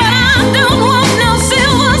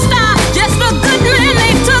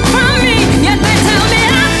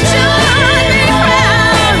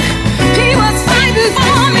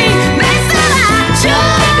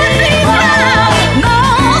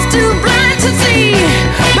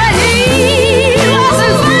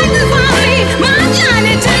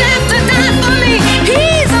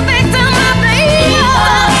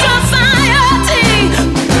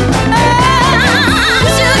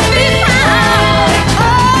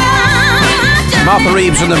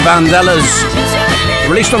Reeves and the Vandellas.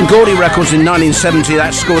 Released on Gordy Records in 1970,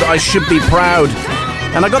 that's called I Should Be Proud.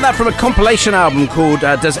 And I got that from a compilation album called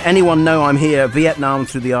Does Anyone Know I'm Here? Vietnam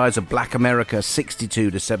Through the Eyes of Black America, 62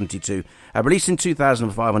 to 72. Released in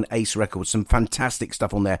 2005 on Ace Records. Some fantastic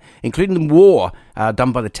stuff on there, including The War,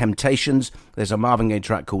 done by The Temptations. There's a Marvin Gaye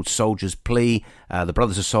track called Soldier's Plea. The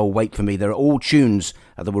Brothers of Soul, Wait For Me. They're all tunes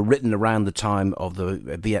that were written around the time of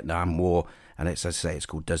the Vietnam War. And it's, as I say, it's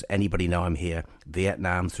called Does Anybody Know I'm Here?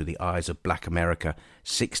 Vietnam Through the Eyes of Black America,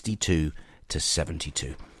 62 to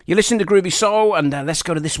 72. You're listening to Groovy Soul, and let's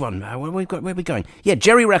go to this one. Where are we going? Yeah,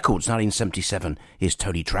 Jerry Records, 1977. Here's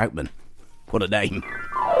Tony Troutman. What a name.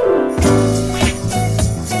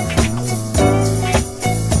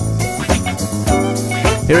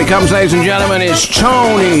 Here he comes, ladies and gentlemen. It's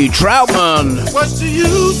Tony Troutman. What's the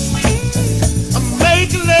use of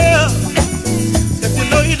making love if you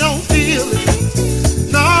know you don't feel it?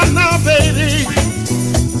 No, baby.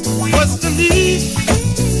 What's the need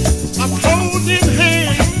of holding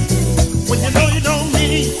hands when you know you don't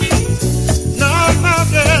mean? No,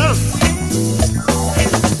 girl.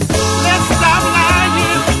 Let's stop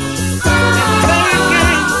lying and playing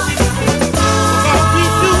games. All we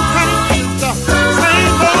do is the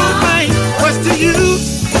same old thing. What's the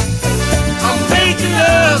use of making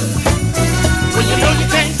love when you know you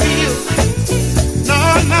can't feel? No,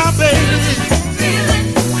 baby.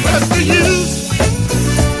 What's the use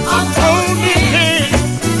of holding hands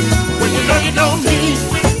when you know you don't mean?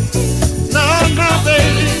 No,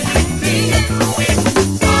 baby.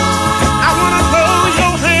 I wanna hold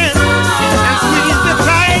your hand and squeeze it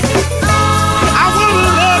tight. I wanna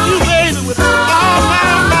love you, baby, with all my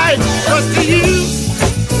might. What's the use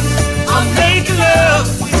of making love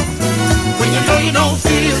when you know you don't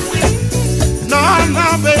feel? No,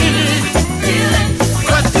 baby.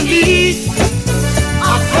 What's the need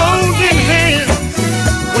of holding hands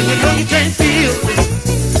when you know you can't feel?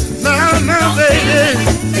 No, baby.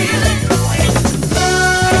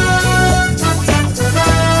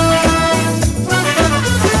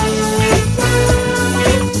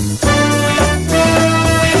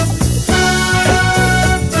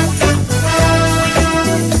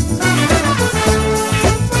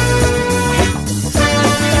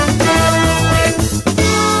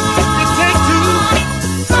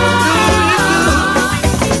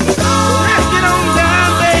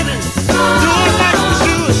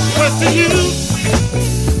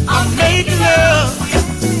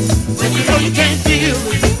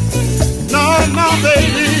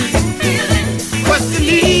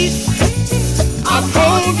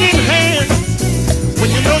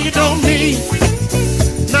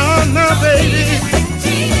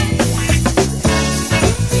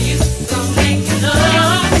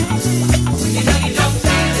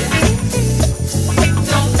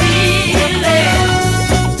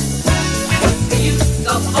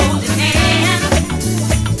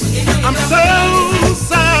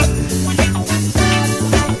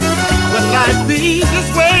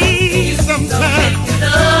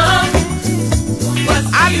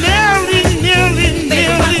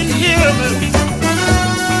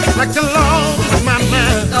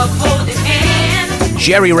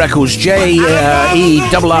 Jerry Records, Jerry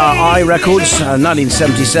Records,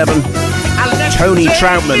 1977. Tony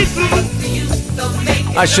Troutman.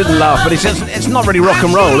 I shouldn't laugh, but it's not really rock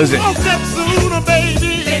and roll, is it?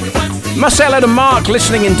 Marcel and Mark,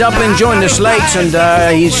 listening in Dublin, joined us late, and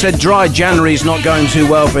he said dry January's not going too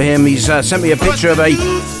well for him. He's sent me a picture of a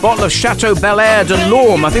bottle of Chateau Bel Air de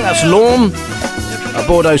Lorme. I think that's Lorme, a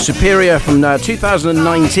Bordeaux Superior from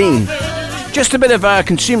 2019. Just a bit of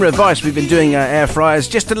consumer advice. We've been doing air fryers.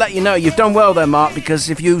 Just to let you know, you've done well there, Mark, because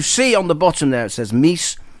if you see on the bottom there, it says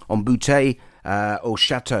Mise en bouteille au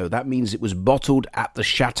chateau. That means it was bottled at the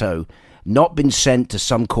chateau, not been sent to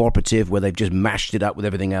some cooperative where they've just mashed it up with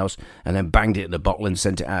everything else and then banged it in the bottle and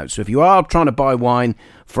sent it out. So if you are trying to buy wine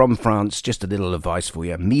from France, just a little advice for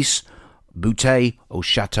you. Mise bouteille au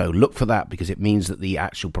chateau. Look for that, because it means that the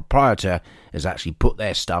actual proprietor has actually put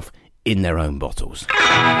their stuff in their own bottles.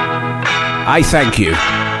 I thank you.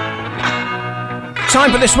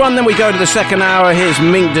 Time for this one, then we go to the second hour. Here's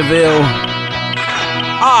Mink DeVille.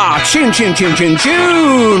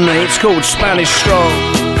 Tune. It's called Spanish Stroll.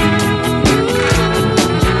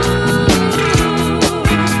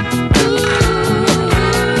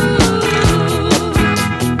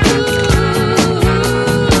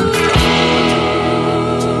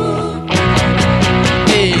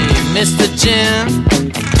 Hey, Mr. Jim,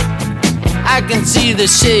 I can see the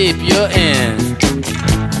shape you're in.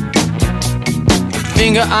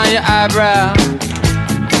 Finger on your eyebrow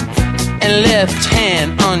and left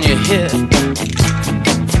hand on your hip.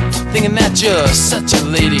 thinking that you're such a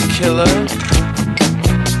lady killer.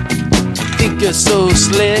 Think you're so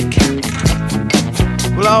slick.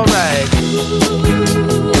 Well, alright.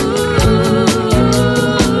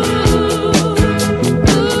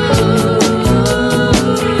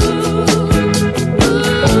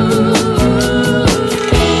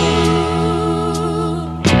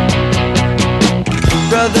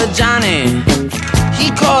 Brother Johnny,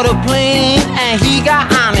 he caught a plane and he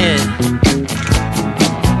got on it.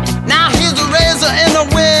 Now here's a razor in the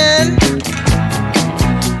wind,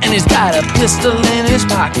 and he's got a pistol in his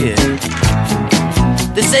pocket.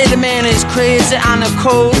 They say the man is crazy on the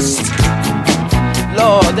coast.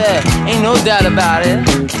 Lord, there ain't no doubt about it.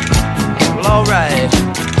 Well, alright.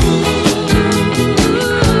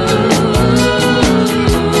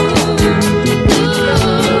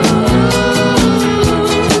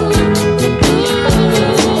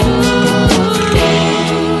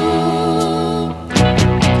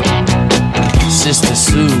 Sister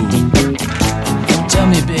Sue, tell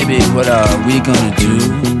me, baby, what are we gonna do?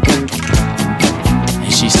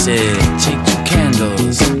 And she said, take 2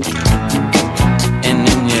 candles and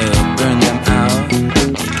then you burn them out.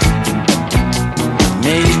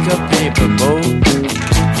 Make a paper boat,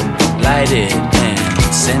 light it and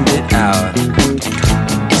send it out.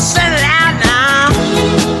 send it out now.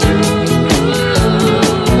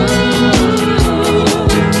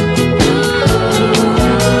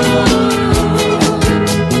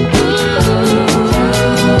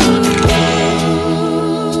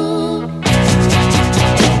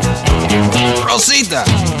 Rosita,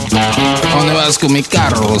 ¿dónde vas con mi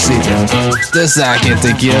carro, Rosita? Usted sabe que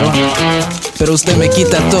te quiero, pero usted me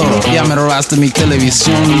quita todo. Ya me robaste mi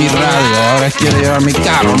televisión y mi radio. Ahora quiero llevar mi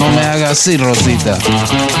carro. No me haga así, Rosita.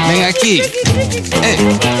 Ven aquí.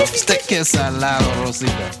 Usted que salado,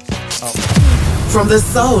 Rosita. Oh. From the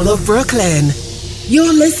soul of Brooklyn,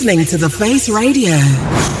 you're listening to The Face Radio.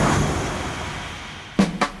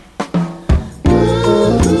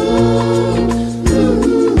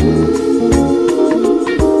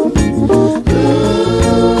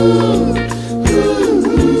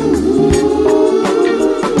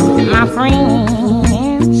 My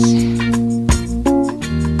friends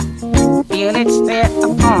feel it's their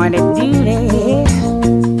appointed duty.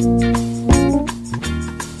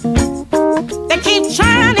 They keep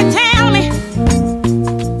trying to tell me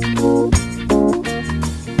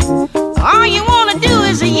all you wanna do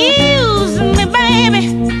is use me, baby.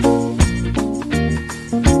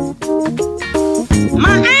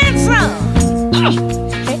 My answer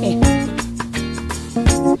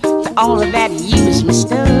to all of that use me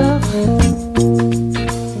stuff,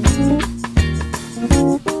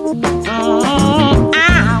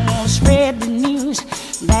 I won't spread the news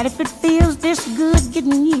that if it feels this good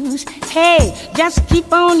getting used, hey, just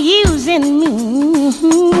keep on using me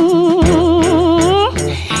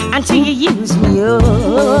until you use me up.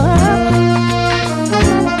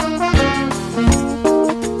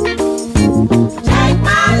 Take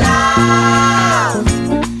my love,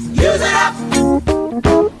 use it up.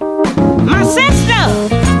 My sister,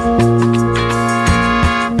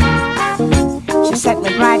 she sat me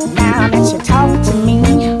right down and she talked to me.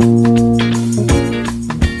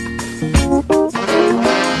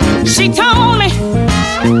 She told me,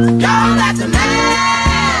 don't let the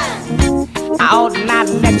man, I ought not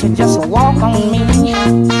let you just walk on me.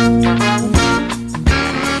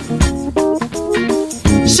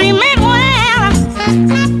 She meant well,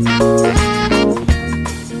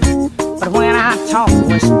 but when I talk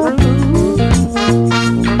was through,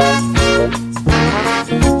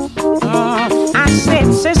 I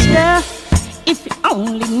said, sister, if you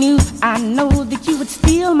only knew, I know that you would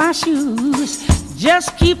steal my shoes.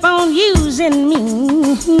 Just keep on using me.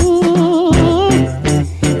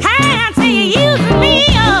 Hey, I say you using me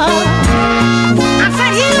up. I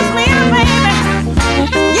say use me up, baby.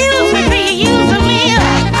 Use me till you using me up.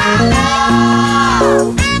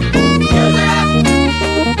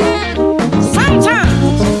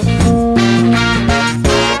 Sometimes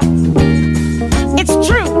it's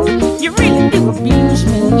true, you really do abuse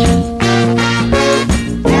me.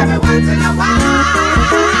 Every once in a while,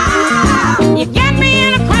 you get me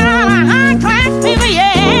in a crowd of high-class people,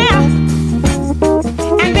 yeah,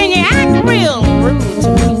 and then you act real rude to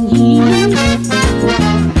me.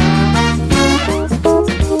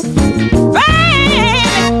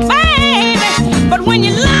 Baby, but when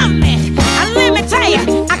you love me, let me tell you,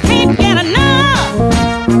 I can't get enough.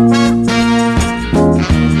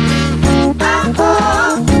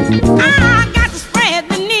 I got to spread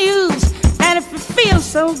the news, and if it feels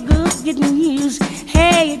so good getting used,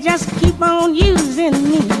 hey, just keep on using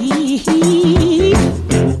me.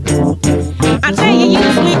 I tell you,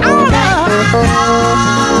 use me all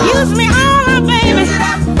Use me all up, baby.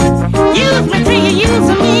 Use me till you use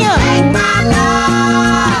me up. Take my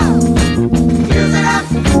love. Use it up.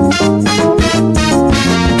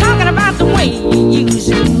 Talking about the way you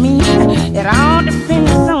using me. It all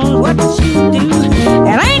depends on what you do.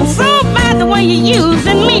 It ain't so bad the way you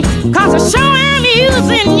using me, 'cause I sure am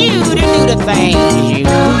using you to do the things you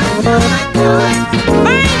do.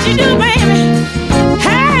 Things you do, baby.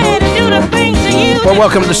 Hey, to do the things you do. Well,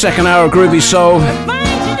 welcome to the second hour of Groovy Soul.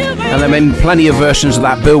 And there have been plenty of versions of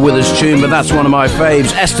that Bill Withers tune, but that's one of my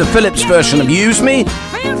faves. Esther Phillips' version of Use Me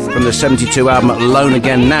from the 72 album Alone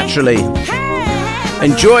Again Naturally.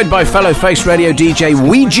 Enjoyed by fellow Face Radio DJ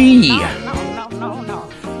Ouija.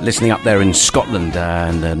 Listening up there in Scotland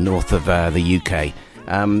and north of the UK.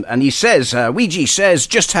 And he says, Ouija says,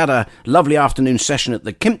 just had a lovely afternoon session at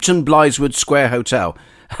the Kimpton Blytheswood Square Hotel.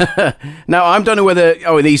 Now, I don't know whether...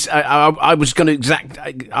 I was going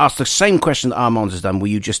to ask the same question that Armand has done. Were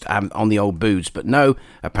you just on the old booze? But no,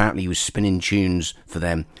 apparently he was spinning tunes for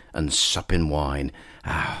them and supping wine.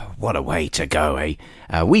 What a way to go, eh?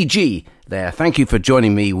 Ouija there. Thank you for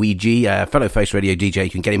joining me, Ouija. Fellow Face Radio DJ. You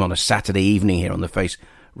can get him on a Saturday evening here on the Face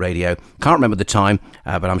Radio. Can't remember the time,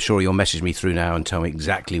 but I'm sure he'll message me through now and tell me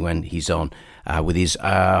exactly when he's on with his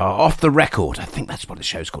Off the Record. I think that's what the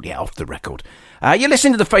show's called. Yeah, Off the Record. You're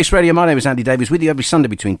listening to the Face Radio. My name is Andy Davies, with you every Sunday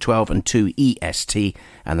between 12 and 2 EST,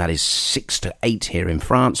 and that is 6 to 8 here in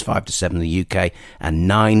France, 5 to 7 in the UK, and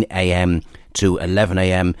 9 a.m. to 11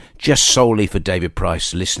 a.m. just solely for David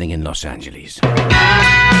Price listening in Los Angeles. And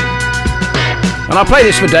I'll play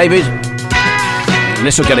this for David. And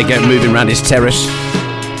this will get him moving around his terrace,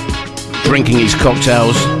 drinking his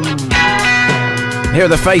cocktails. Here are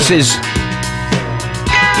the Faces.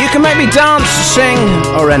 You can make me dance, sing,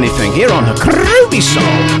 or anything. Here on a Groovy Soul.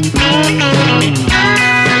 Hey,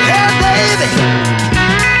 baby,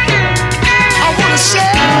 I wanna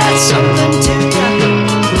say something to you.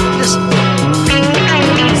 Listen.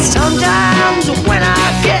 Sometimes when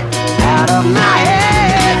I get out of my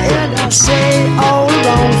head and I say all the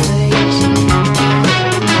wrong things,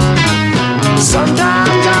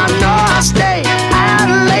 sometimes I know I stay out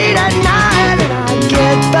late at night and I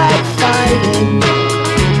get back fighting.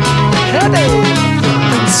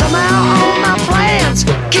 And somehow all my plans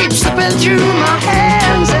keep slipping through my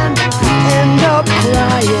hands and I end up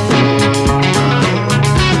crying.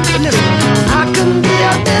 But listen, I can be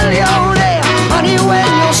a billionaire, honey, when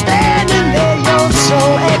you're standing there, you're so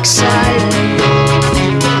exciting.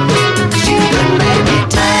 You can make me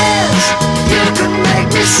dance, you can make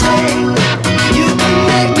me sing, you can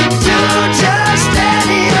make me do just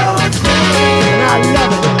any old thing. And I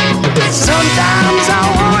love it. Sometimes I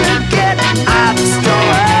wanna get out the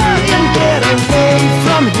store and get away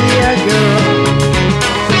from here, girl.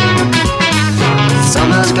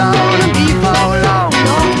 Summer's gonna be for long,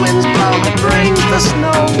 north winds blow that brings the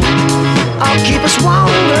snow. I'll keep us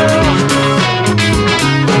warm, girl.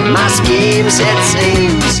 My schemes, it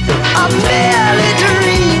seems, are merely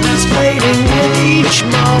dreams, fading with each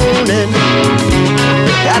morning.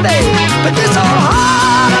 Yeah, babe, but this old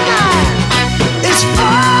heart of mine is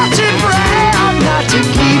far too proud not to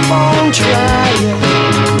keep on trying.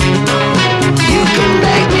 You can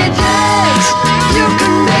make me dance, you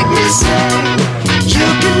can make me sing, you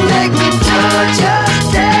can make me do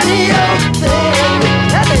just any old thing.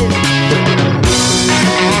 Yeah, babe.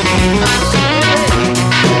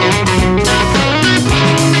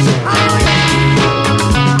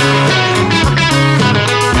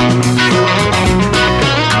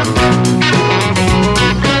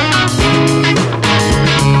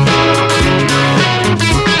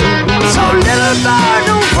 So little bird,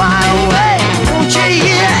 don't fly away. Won't you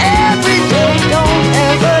hear every day? Don't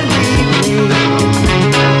ever leave me.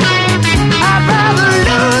 I'd rather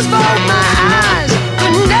lose both my eyes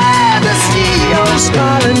and never see your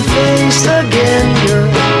smiling face again, girl.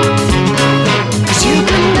 'Cause you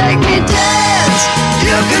can make me dance,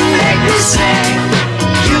 you can make me sing,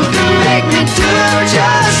 you can make me do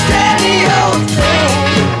just any old thing.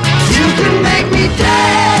 You can make me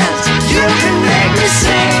dance, you can make me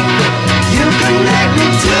sing, you can make me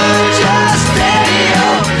do just any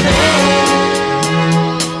old thing.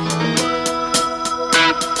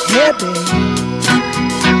 Yeah, baby,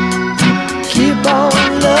 keep on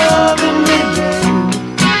loving me, baby.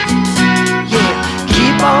 Yeah,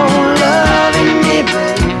 keep on loving me,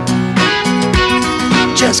 baby.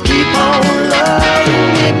 Just keep on loving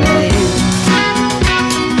me, baby.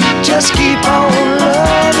 Just keep on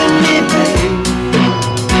loving me, baby.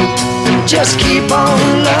 Just keep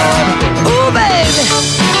on loving. Ooh, baby.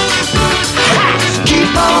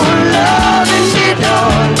 Keep on loving me,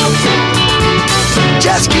 darling.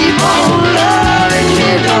 Just keep on loving.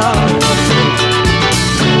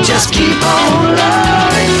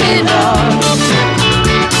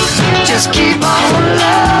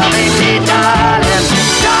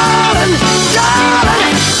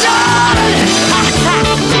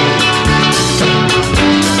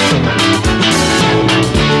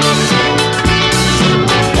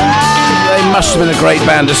 must have been a great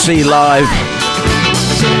band to see live.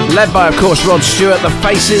 Led by, of course, Rod Stewart, The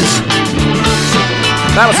Faces.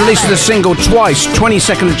 That was released as a single twice,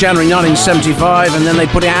 22nd of January 1975, and then they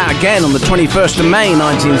put it out again on the 21st of May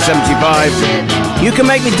 1975. You Can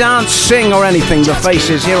Make Me Dance, Sing or Anything, The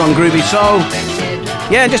Faces, here on Groovy Soul.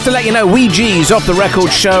 Yeah, just to let you know, Wee G's Off the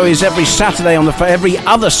Record show is every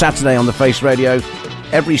other Saturday on the Face Radio,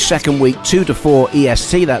 every second week, 2 to 4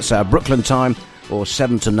 EST, that's Brooklyn time, or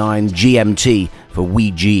 7 to 9 GMT for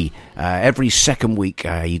Wee G. Every second week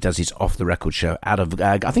he does his Off the Record show out of,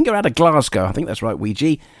 I think you're out of Glasgow, I think that's right, Wee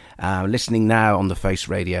G. Listening now on the Face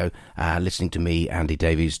Radio, listening to me, Andy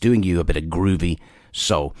Davies, doing you a bit of groovy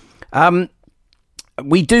soul.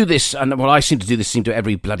 We do this, and well, I seem to do this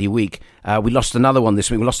every bloody week. We lost another one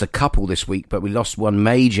this week. We lost a couple this week, but we lost one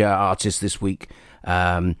major artist this week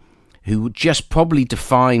who just probably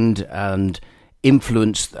defined and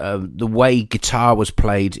influenced the way guitar was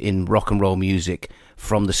played in rock and roll music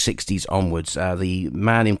from the 60s onwards. The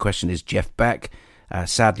man in question is Jeff Beck,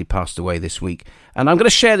 sadly passed away this week. And I'm going to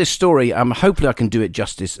share this story. Hopefully I can do it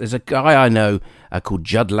justice. There's a guy I know called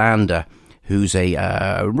Judd Lander, who's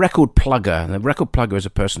a record plugger. And a record plugger is a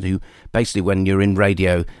person who basically, when you're in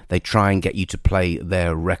radio, they try and get you to play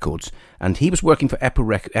their records. And he was working for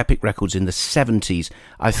Epic Records in the 70s,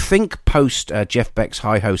 I think post Jeff Beck's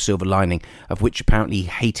Hi-Ho Silver Lining, of which apparently he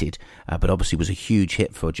hated, but obviously was a huge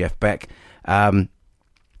hit for Jeff Beck.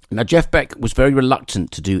 Now, Jeff Beck was very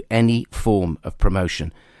reluctant to do any form of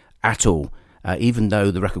promotion at all. Even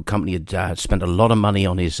though the record company had spent a lot of money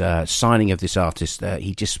on his signing of this artist,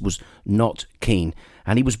 he just was not keen.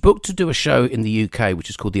 And he was booked to do a show in the UK, which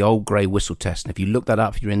is called the Old Grey Whistle Test. And if you look that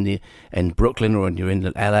up, if you're in Brooklyn or you're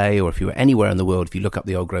in LA or if you're anywhere in the world, if you look up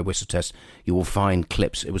the Old Grey Whistle Test, you will find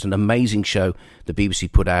clips. It was an amazing show the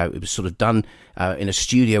BBC put out. It was sort of done in a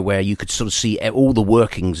studio where you could sort of see all the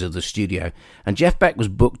workings of the studio. And Jeff Beck was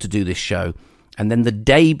booked to do this show. And then the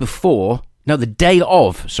day of,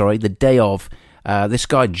 this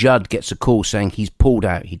guy Judd gets a call saying he's pulled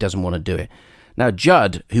out. He doesn't want to do it. Now,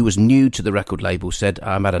 Judd, who was new to the record label, said,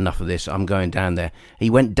 I'm had enough of this. I'm going down there. He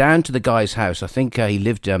went down to the guy's house. I think he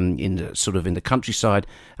lived in the countryside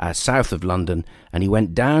south of London. And he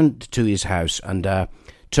went down to his house and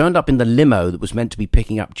turned up in the limo that was meant to be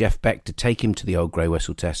picking up Jeff Beck to take him to the Old Grey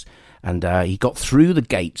Whistle Test. And he got through the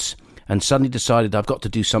gates and suddenly decided, I've got to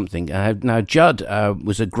do something. Now, Judd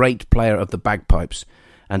was a great player of the bagpipes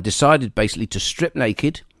and decided basically to strip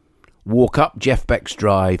naked, walk up Jeff Beck's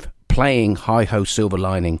drive, playing Hi-Ho Silver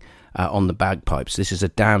Lining on the bagpipes. This is a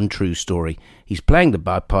damn true story. He's playing the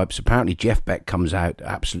bagpipes. Apparently Jeff Beck comes out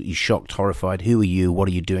absolutely shocked, horrified. Who are you? What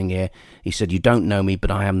are you doing here? He said, you don't know me, but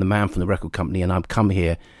I am the man from the record company, and I've come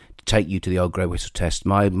here to take you to the Old Grey Whistle Test.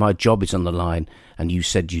 My job is on the line, and you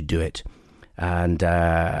said you'd do it. And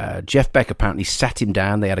Jeff Beck apparently sat him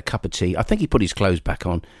down. They had a cup of tea. I think he put his clothes back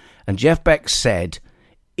on. And Jeff Beck said,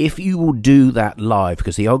 if you will do that live,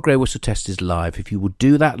 because the Old Grey Whistle Test is live, if you will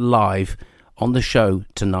do that live on the show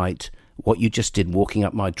tonight, what you just did walking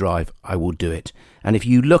up my drive, I will do it. And if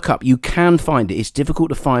you look up, you can find it. It's difficult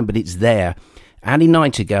to find, but it's there. Andy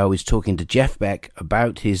Nightingale is talking to Jeff Beck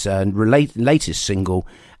about his latest single,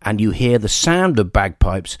 and you hear the sound of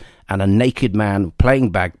bagpipes, and a naked man playing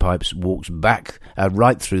bagpipes walks back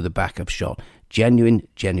right through the back of shot.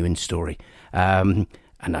 Genuine story.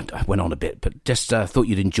 And I went on a bit, but just thought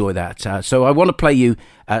you'd enjoy that. So I want to play you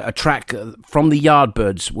a track from the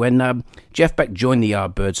Yardbirds. When Jeff Beck joined the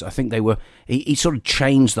Yardbirds, I think he sort of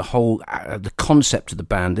changed the whole the concept of the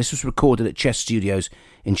band. This was recorded at Chess Studios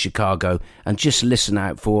in Chicago, and just listen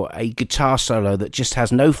out for a guitar solo that just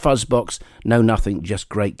has no fuzzbox, no nothing, just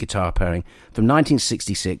great guitar pairing. From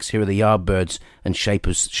 1966, here are the Yardbirds and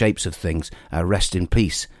Shapes of Things. Rest in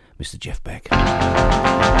peace, Mr. Jeff Beck.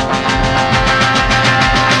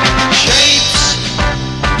 Shapes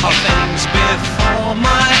of things before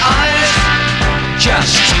my eyes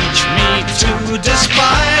just teach me to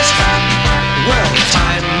despise. Will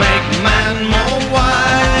time make man more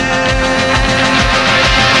wise?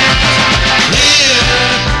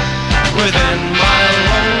 Here within my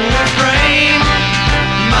lonely frame,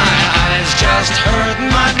 my eyes just hurt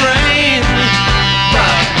my brain,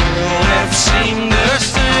 but will it seem the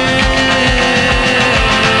same?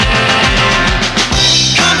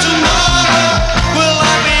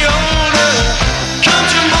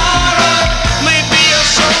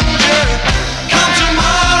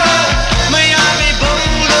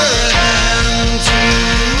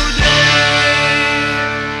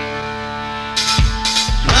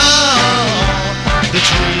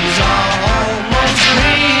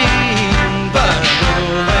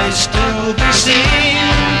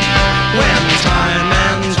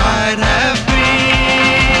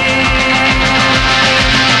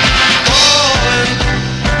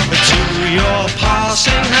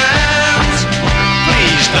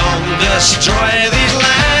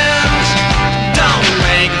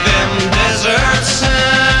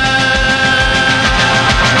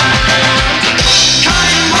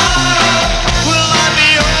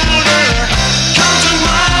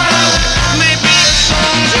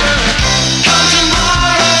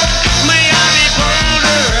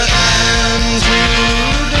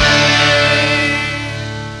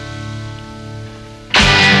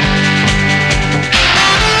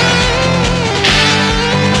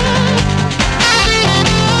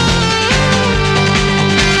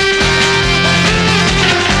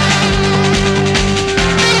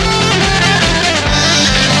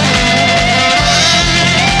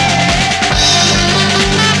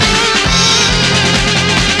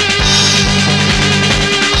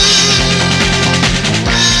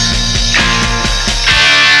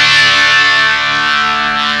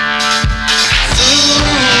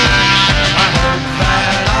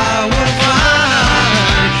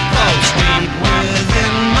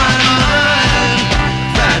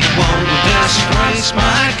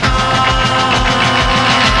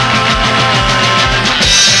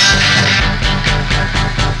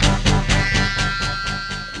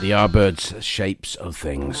 Yardbirds, Shapes of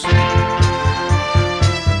Things.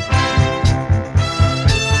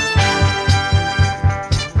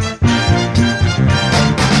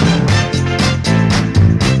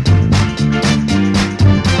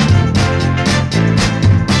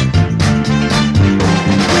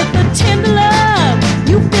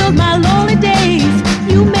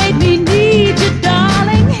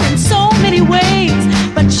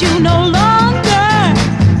 You no longer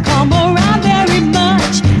come around very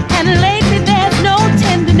much, and lately there's no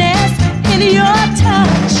tenderness in your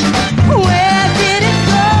touch. Where did it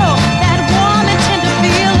go, that warm and tender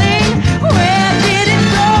feeling? Where did it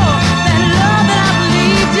go, that love that I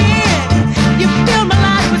believed in? You filled my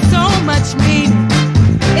life with so much meaning.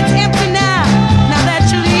 It's empty now, now that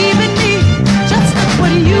you're leaving me. Just look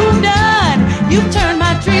what you've done. You've turned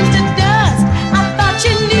my dreams to dust. I thought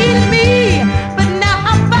you needed me, but now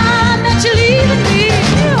I find that you're leaving me.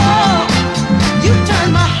 Oh, you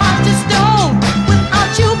turned my heart to stone.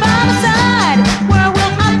 Without you by my side, where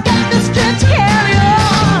will I get the strength to carry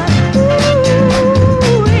on?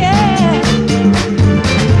 Ooh, yeah.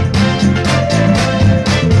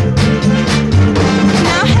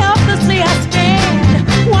 Now helplessly I stand,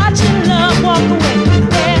 watching love walk away.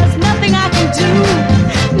 There's nothing I can do,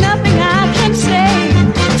 nothing I can say.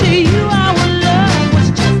 To you our love was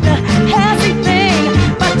just a happy thing,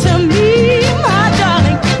 but to me, my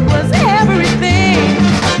darling, it was everything.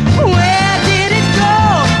 Where did it go,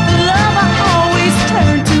 the love I always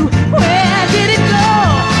turned to? Where did it go?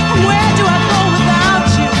 Where do I go without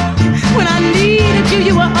you? When I needed you,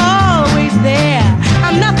 you were always there.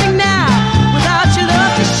 I'm nothing now without your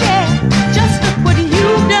love to share. Just look what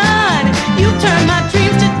you've done. You turned my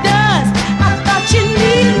dreams to dust. I thought you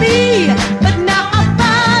needed me, but now I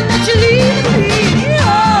find that you're leaving me.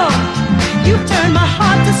 Oh, you turned my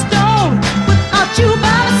heart to stone. Without you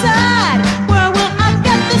by my side, where will I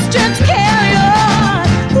get the strength to carry on?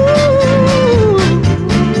 Ooh,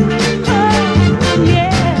 oh,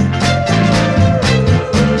 yeah.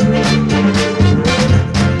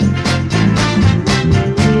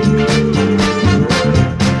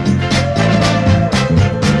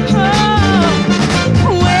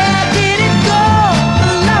 Where did it go, the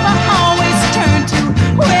love I always turned to?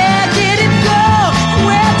 Where did it go?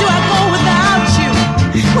 Where do I go without you?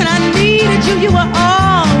 When I needed you, you were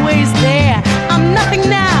always there. I'm nothing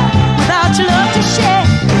now without your love to share.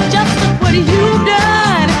 Just look what you've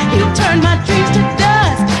done. You turned my dreams to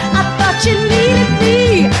dust. I thought you needed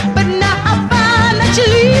me, but now I find that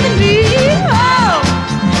you're leaving me. Oh,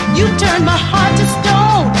 you turned my heart to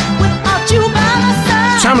stone. Without you by my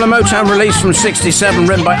side. Tamla Motown release from 67,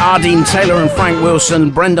 written by Ardeen Taylor and Frank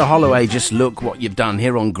Wilson. Brenda Holloway, Just Look What You've Done,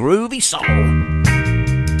 here on Groovy Soul.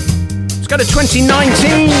 Let's go to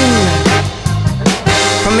 2019.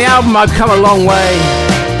 From the album I've Come a Long Way,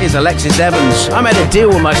 here's Alexis Evans. I made a deal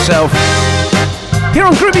with myself. Here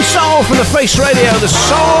on Groovy Soul from the Face Radio, the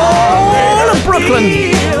soul of Brooklyn.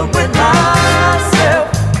 Deal with myself.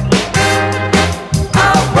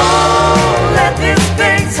 I won't let these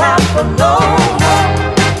things happen no more.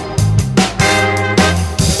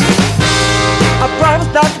 I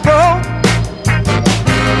promise not to go.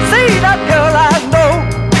 See that girl I know.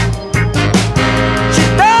 She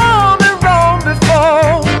done me wrong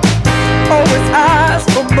before. Always ask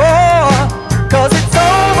for more, 'cause it's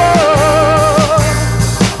over.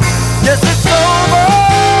 Yes, it's over.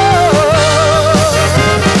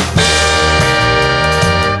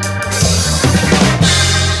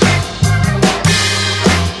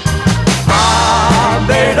 I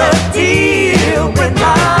made a deal with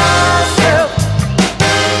myself.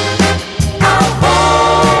 I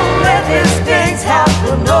won't let these things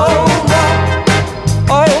happen no more.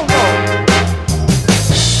 Oh no.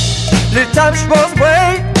 Little time she was away,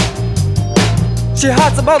 she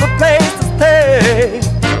had some other place to stay.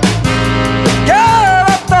 The girl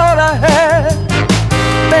I thought I had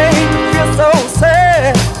made me feel so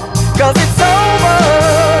sad, 'cause it's over.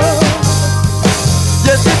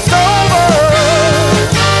 Yes, it's over.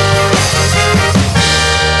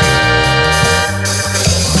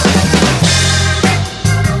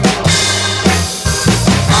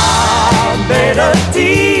 I made a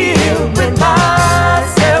deal with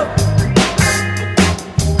myself.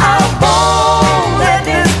 I won't let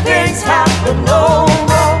these things happen no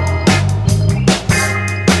more.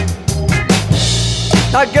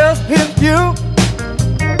 Now, girls, if you,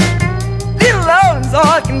 little love is all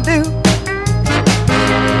I can do.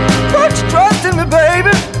 Put your trust in me,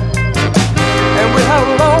 baby, and we have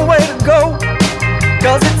a long way to go,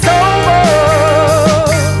 'cause it's over.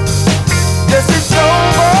 Yes, it's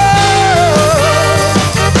over.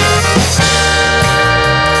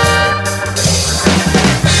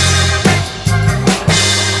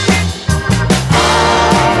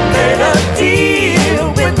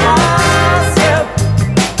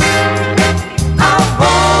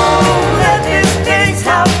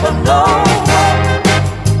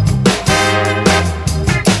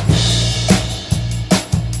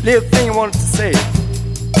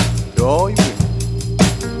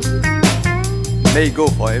 There you go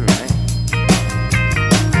for everything.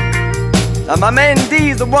 Now my man D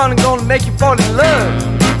is the one who's gonna make you fall in love.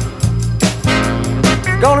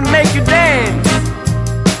 He's gonna make you dance.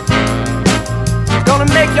 He's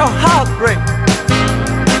gonna make your heart break.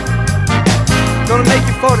 He's gonna make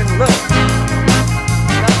you fall in love.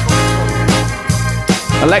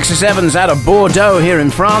 Alexis Evans out of Bordeaux here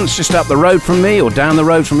in France, just up the road from me, or down the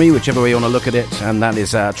road from me, whichever way you want to look at it. And that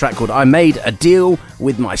is a track called I Made a Deal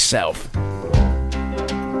with Myself.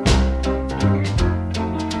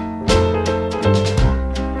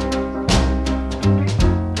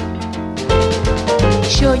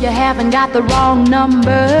 Sure you haven't got the wrong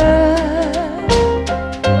number.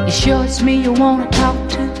 You sure it's me you want to talk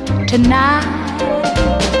to tonight?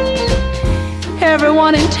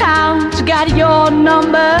 Everyone in town's got your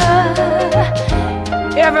number.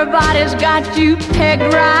 Everybody's got you pegged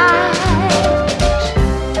right.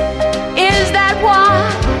 Is that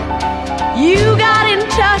why you got in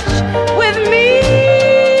touch with me?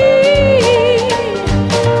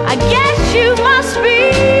 I guess you must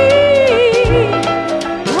be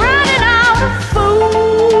running out of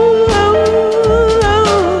fools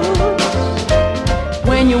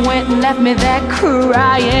when you went and left me there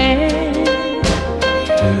crying.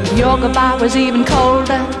 Your goodbye was even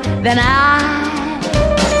colder than ice.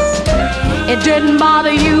 It didn't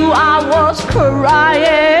bother you, I was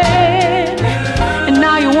crying. And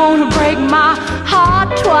now you want to break my heart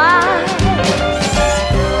twice.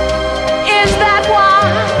 Is that why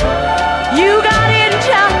you got in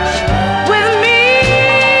touch with me?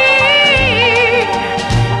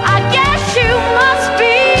 I guess you must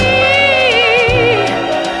be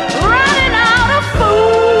running out of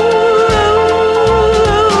fools.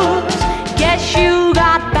 Guess you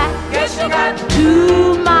got back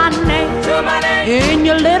to my name in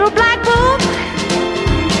your little black book.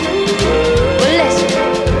 Well, listen,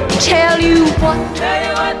 tell you what,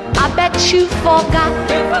 I bet you forgot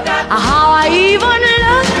how I even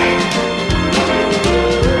look.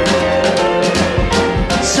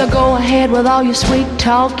 So go ahead with all your sweet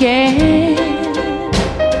talking.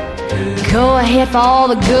 Go ahead for all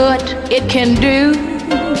the good it can do.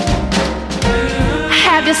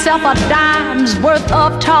 Have yourself a dime's worth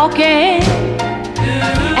of talking,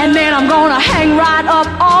 and then I'm gonna hang right up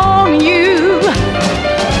on you.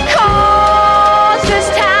 'Cause this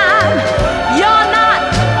time you're not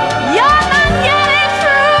getting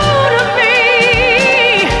through to me.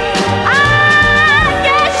 I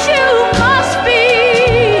guess you must be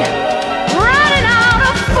running out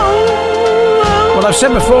of fools. Well, I've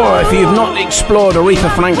said before, if you've not explored Aretha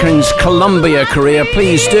Franklin's Columbia career,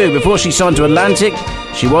 please do. Before she signed to Atlantic,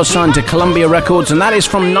 she was signed to Columbia Records, and that is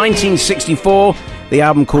from 1964. The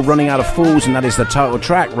album called Running Out of Fools, and that is the title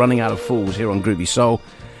track, Running Out of Fools, here on Groovy Soul.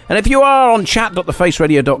 And if you are on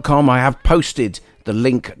chat.thefaceradio.com, I have posted the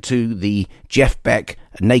link to the Jeff Beck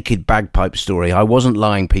naked bagpipe story. I wasn't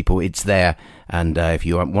lying, people, it's there. And if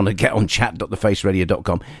you want to get on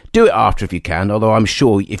chat.thefaceradio.com, do it after if you can, although I'm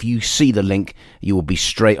sure if you see the link, you will be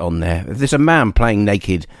straight on there. If there's a man playing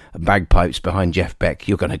naked bagpipes behind Jeff Beck,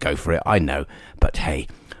 you're going to go for it, I know. But hey,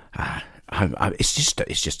 it's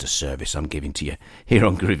just a service I'm giving to you here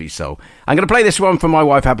on Groovy Soul. I'm going to play this one from my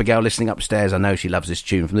wife Abigail, listening upstairs. I know she loves this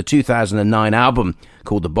tune from the 2009 album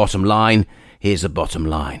called The Bottom Line. Here's The Bottom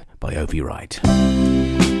Line by Ovi Wright.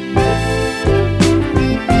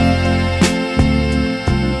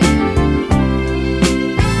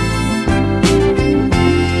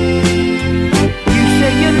 You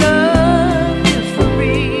say your love is for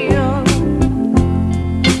real,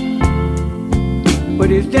 but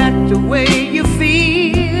is that the way you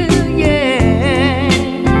feel? Yeah.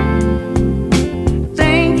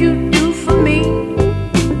 Things you do for me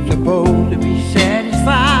supposed to be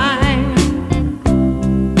satisfying,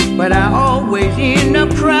 but I always end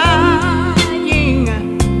up crying.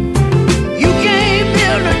 You can't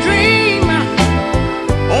build a dream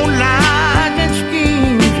on lies and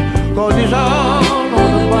schemes, 'cause it's all on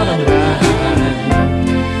the bottom line.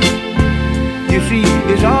 You see,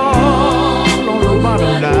 it's all on the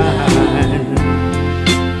bottom line.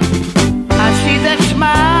 I see that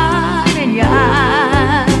smile in your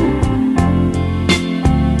eye.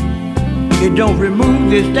 It don't remove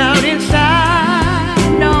this doubt inside,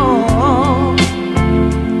 no.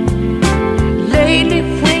 Lately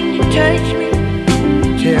when you touch me,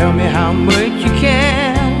 tell me how much you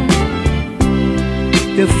care.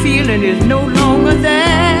 The feeling is no longer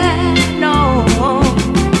there, no.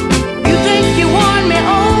 You think you won me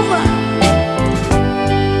over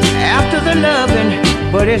after the loving,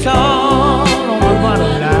 but it's all on the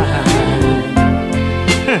bottom line.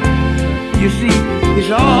 You see,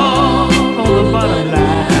 it's all on the bottom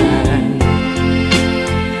line.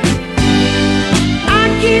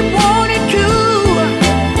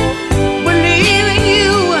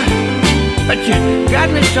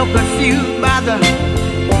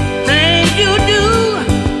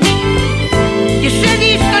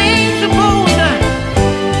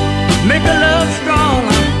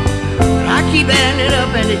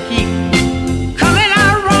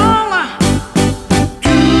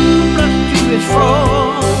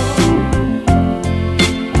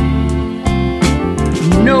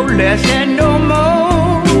 less and no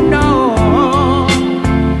more, no.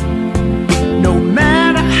 No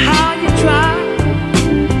matter how you try,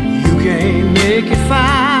 you can't make it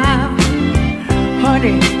 5.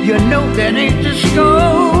 Honey, you know that ain't the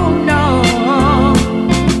score, no.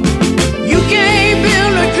 You can't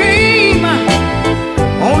build a dream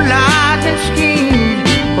on lies and schemes,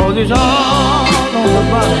 'cause it's all on the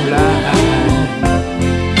bottom line.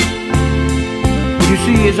 You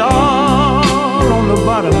see, it's all on the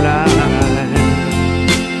bottom line.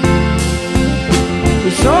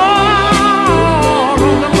 It's all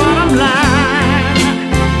on the bottom line.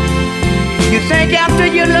 You think after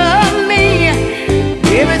you love me,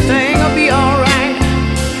 everything will be alright.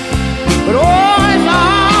 But oh, it's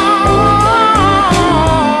all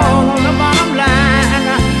on the bottom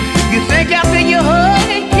line. You think after you hug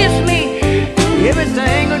and kiss me,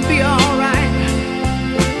 everything will be alright.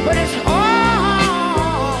 But it's all.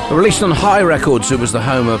 Released on High Records, it was the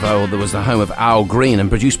home of Al Green, and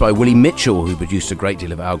produced by Willie Mitchell, who produced a great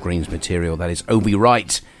deal of Al Green's material. That is Obi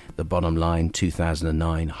Wright, The Bottom Line,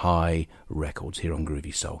 2009, High Records, here on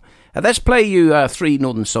Groovy Soul. Let's play you 3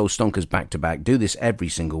 Northern Soul stonkers back to back. Do this every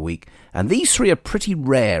single week, and these 3 are pretty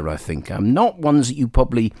rare, I think. Not ones that you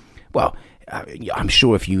probably, well, I'm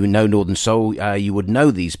sure if you know Northern Soul, you would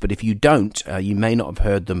know these, but if you don't, you may not have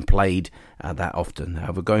heard them played that often.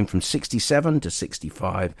 We're going from 67 to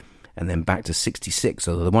 65 and then back to 66,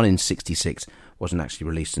 although the one in 66 wasn't actually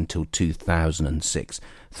released until 2006.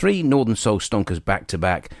 3 Northern Soul stonkers back to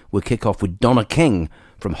back. We'll kick off with Donna King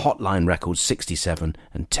from Hotline Records 67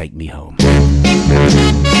 and Take Me Home.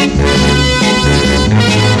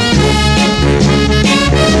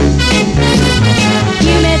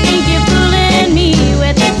 You may think you're fooling me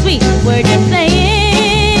with the sweet word you're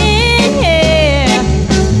saying, yeah.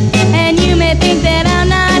 And you may think that I'm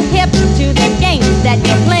not hip to the games that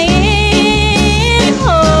you're playing.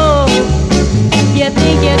 Oh, you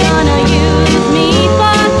think you're gonna use me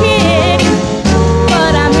for kicks,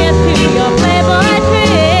 but I'm hip to your playboy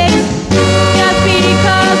tricks. Just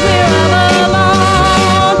because we're all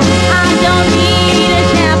alone, I don't need a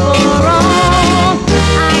chaperone.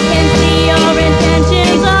 I can see your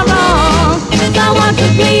intentions are wrong. So won't you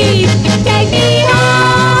please take me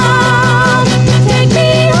home? Take me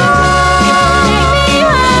home.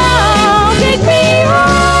 Take me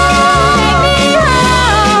home.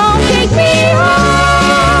 Take me home.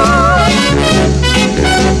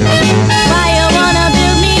 Why you wanna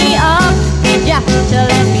build me up just to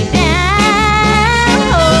let me down?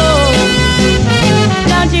 Oh,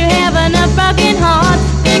 don't you have enough broken hearts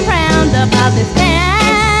round about this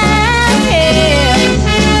town? Yeah,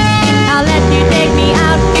 I'll let you take me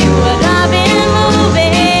out to a drive-in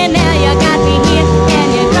movie. Now you got me here and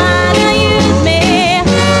you're trying to use me.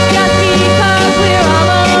 Just because we're all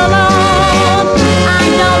alone, I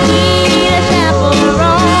don't need a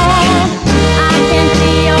chaperone. I can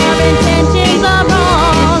see your intentions are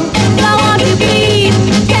wrong. So won't you please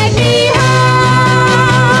take me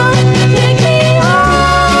home? Take me home.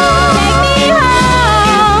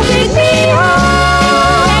 Take me home. Take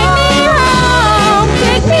me home.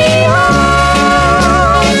 Take me home.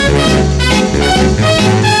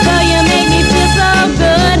 So you make me feel so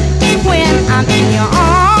good when I'm in your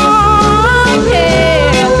arms, yeah.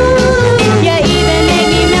 You even make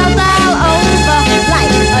me melt all over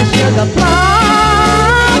like a sugar plum.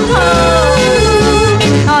 Oh,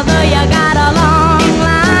 although you got a long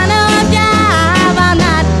line of jive, I'm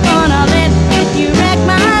not gonna let you wreck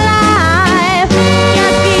my life.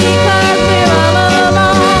 Just because we're all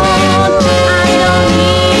alone, I don't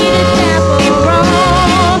need a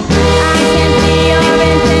chaperone. I can see your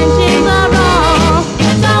intentions are wrong.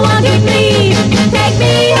 So won't you please take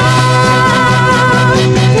me home?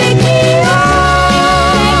 Take me home.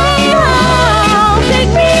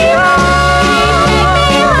 Take me home.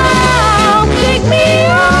 Take me home. Take me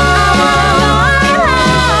home.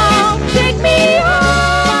 Take me home.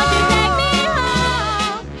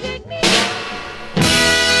 Take me home.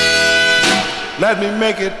 Let me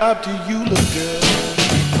make it up to you, little girl.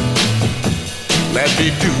 Let me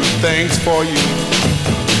do things for you.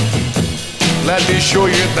 Let me show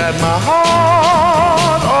you that my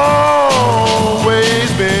heart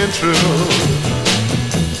always been true.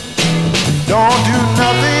 Don't do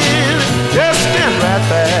nothing, just stand right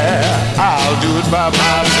there. I'll do it by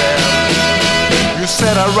myself. You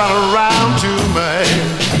said I run around too much.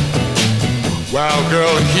 Well,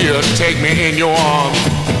 girl, here, take me in your arms.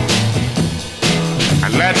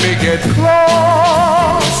 And let me get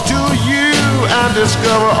close to you and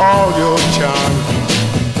discover all your charms.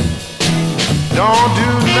 Don't do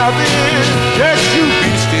nothing, just you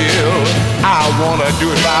be still. I wanna do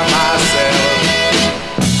it by myself.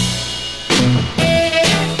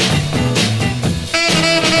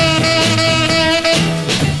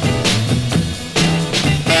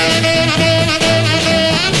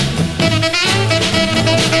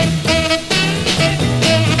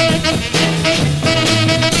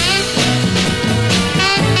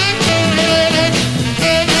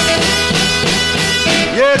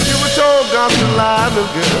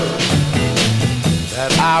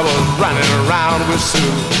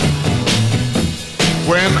 pursue.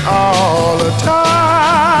 When all the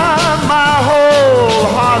time my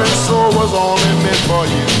whole heart and soul was only meant for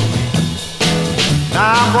you.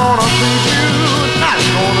 Now I'm gonna please you, not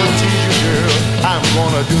gonna tease you, girl. I'm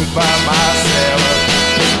gonna do it by myself.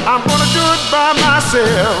 I'm gonna do it by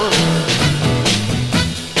myself.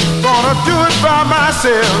 Gonna do it by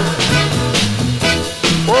myself.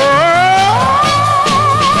 Oh,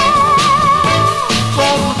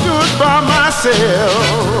 gonna do it by myself.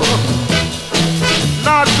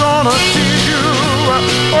 Not gonna tease you.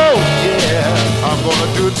 Oh yeah, I'm gonna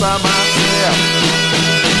do it by myself.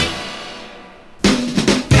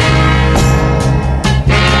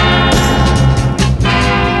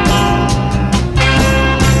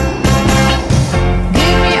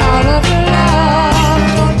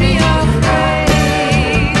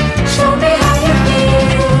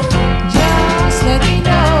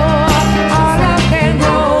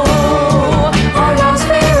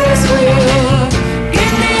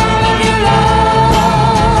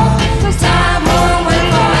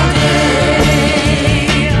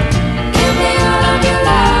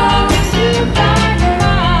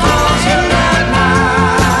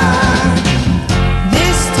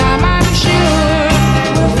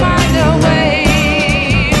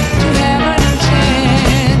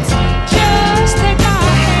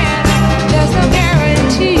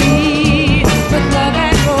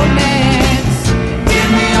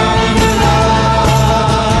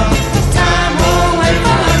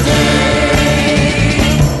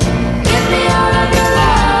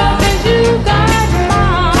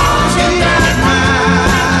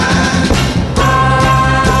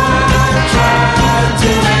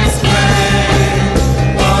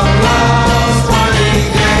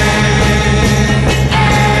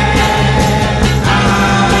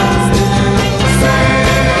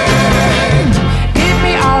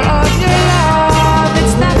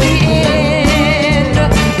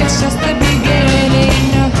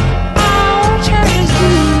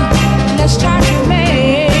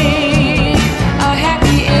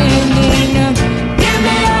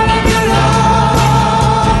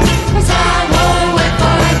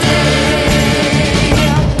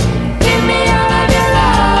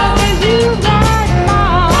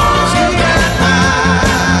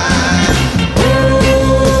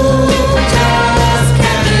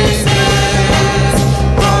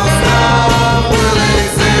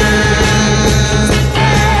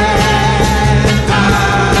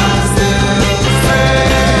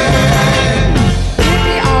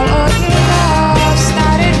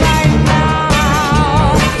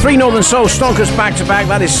 Northern Soul Stonkers back to back.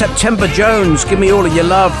 That is September Jones, Give Me All of Your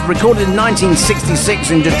Love, recorded in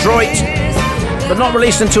 1966 in Detroit, but not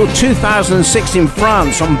released until 2006 in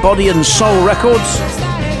France on Body and Soul Records.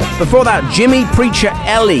 Before that, Jimmy Preacher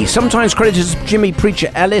Ellie, sometimes credited as Jimmy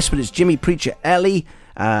Preacher Ellis, but it's Jimmy Preacher Ellie.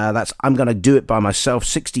 That's I'm Gonna Do It By Myself,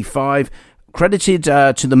 65. Credited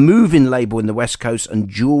to the Move-In label in the West Coast and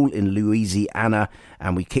Jewel in Louisiana.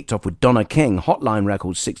 And we kicked off with Donna King, Hotline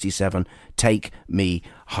Records, 67, Take Me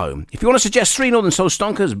Home. If you want to suggest 3 Northern Soul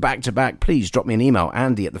Stonkers back to back, please drop me an email,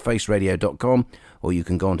 andy@thefaceradio.com, or you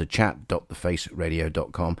can go on to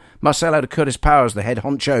chat.thefaceradio.com. Must say hello to Curtis Powers, the head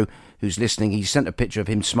honcho, who's listening. He sent a picture of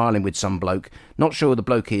him smiling with some bloke. Not sure who the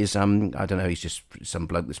bloke is. I don't know. He's just some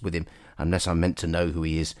bloke that's with him, unless I'm meant to know who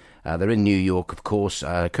he is. They're in New York, of course.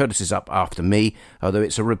 Curtis is up after me, although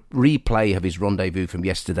it's a replay of his rendezvous from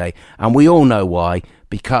yesterday. And we all know why,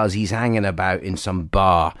 because he's hanging about in some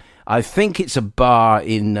bar. I think it's a bar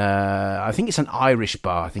in, I think it's an Irish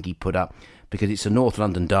bar, I think he put up, because it's a North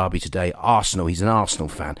London derby today. Arsenal, he's an Arsenal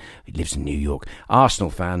fan. He lives in New York.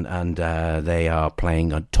 Arsenal fan, and they are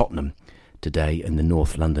playing Tottenham today in the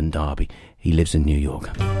North London derby. He lives in New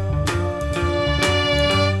York.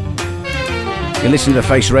 You listen to The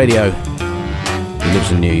Face Radio. He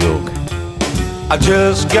lives in New York. I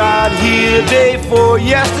just got here day for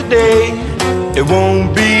yesterday. It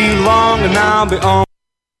won't be long and I'll be on.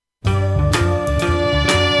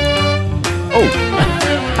 Oh.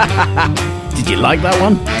 Did you like that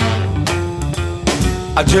one?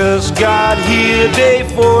 I just got here day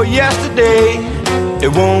for yesterday.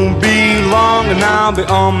 It won't be long and I'll be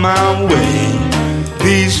on my way.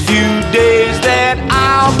 These few days that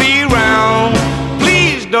I'll be round,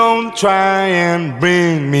 please don't try and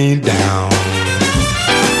bring me down.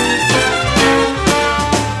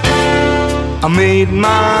 I made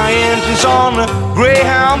my entrance on a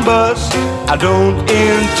Greyhound bus. I don't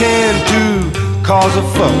intend to cause a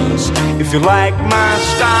fuss. If you like my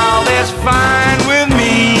style, that's fine with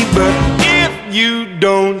me. But if you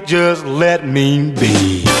don't, just let me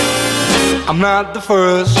be. I'm not the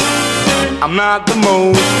first, I'm not the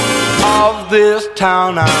most of this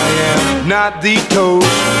town. I am not the toast.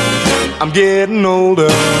 I'm getting older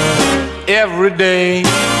every day.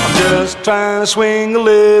 I'm just trying to swing a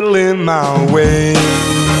little in my way.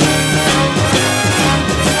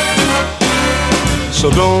 So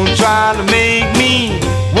don't try to make me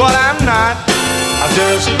what I'm not. I'll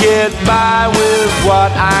just get by with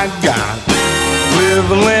what I got.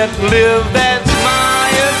 Live and let live, that's my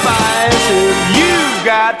advice. If you've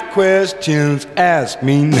got questions, ask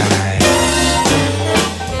me nice.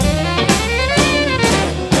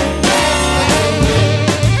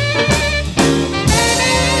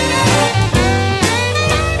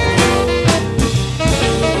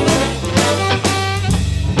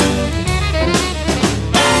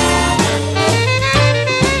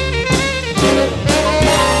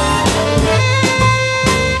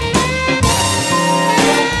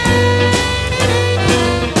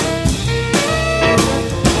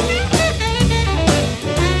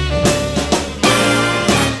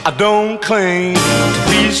 I don't claim to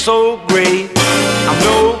be so great. I'm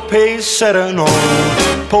no pace setter, no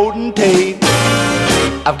potentate.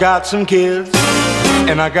 I've got some kids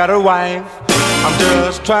and I got a wife. I'm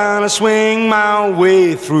just trying to swing my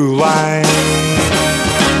way through life.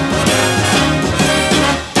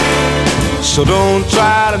 So don't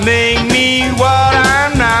try to make me what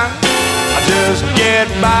I'm not. I just get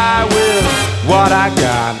by with what I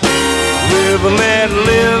got. Live and let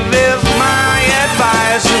live is my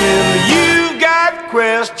advice. And if you've got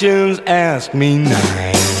questions, ask me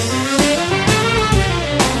nice.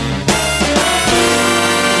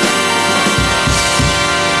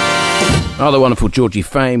 Oh, the wonderful Georgie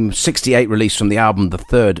Fame, 68, released from the album The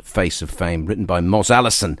Third Face of Fame, written by Moz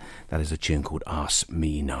Allison. That is a tune called Ask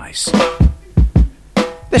Me Nice.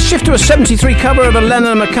 Let's shift to a 73 cover of a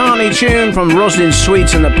Lennon and McCartney tune from Roslyn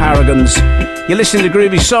Sweet and the Paragons. You're listening to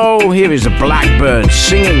Groovy Soul. Here is a blackbird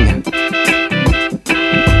singing.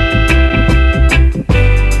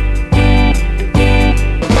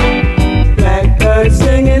 Blackbird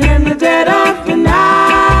singing in the dead of the night.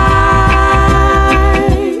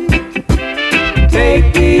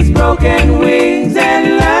 Take these broken wings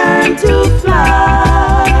and learn to fly.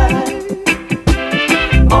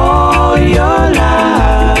 All your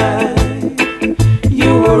life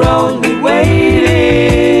you were only waiting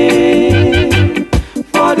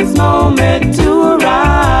for this moment to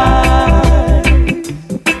arrive.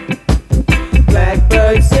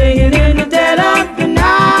 Blackbird singing in the dead of the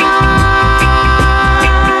night.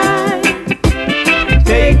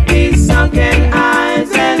 Take these sunken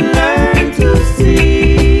eyes and learn to see.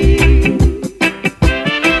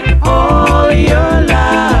 All your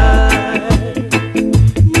life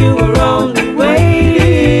you were only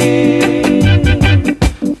waiting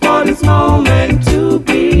for this moment to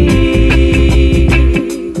be.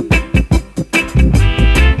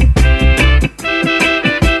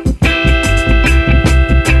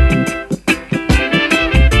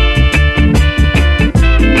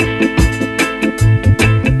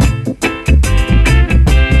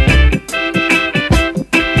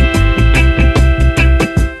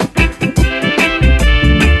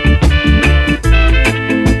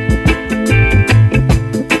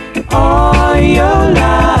 All your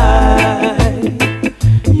life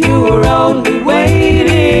you were only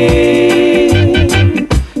waiting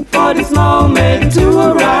for this moment to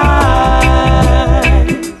arrive.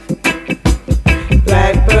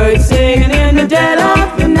 Blackbird singing in the dead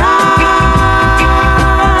of the night.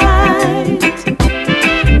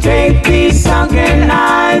 Take these sunken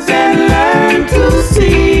eyes and learn to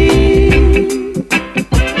see.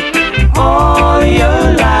 All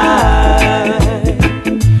your life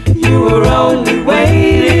you were only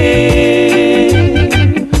waiting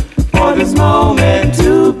for this moment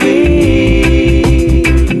to be.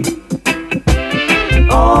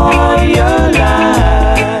 All your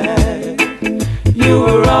life you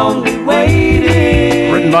were only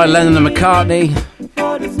waiting. Written by Lennon and McCartney,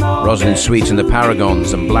 Roslyn Sweet and the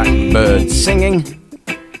Paragons, and Blackbird singing.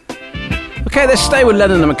 Okay, let's stay with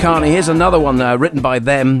Lennon and McCartney. Here's another one written by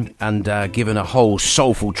them and given a whole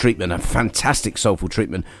soulful treatment, a fantastic soulful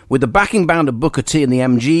treatment, with the backing band of Booker T and the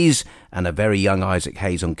MGs and a very young Isaac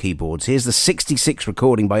Hayes on keyboards. Here's the 66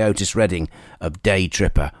 recording by Otis Redding of Day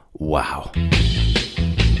Tripper. Wow.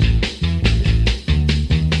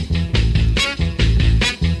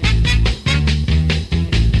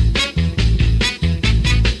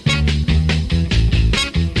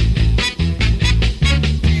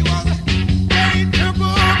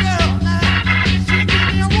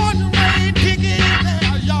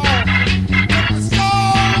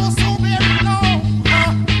 So very long,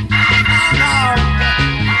 I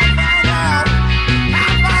found out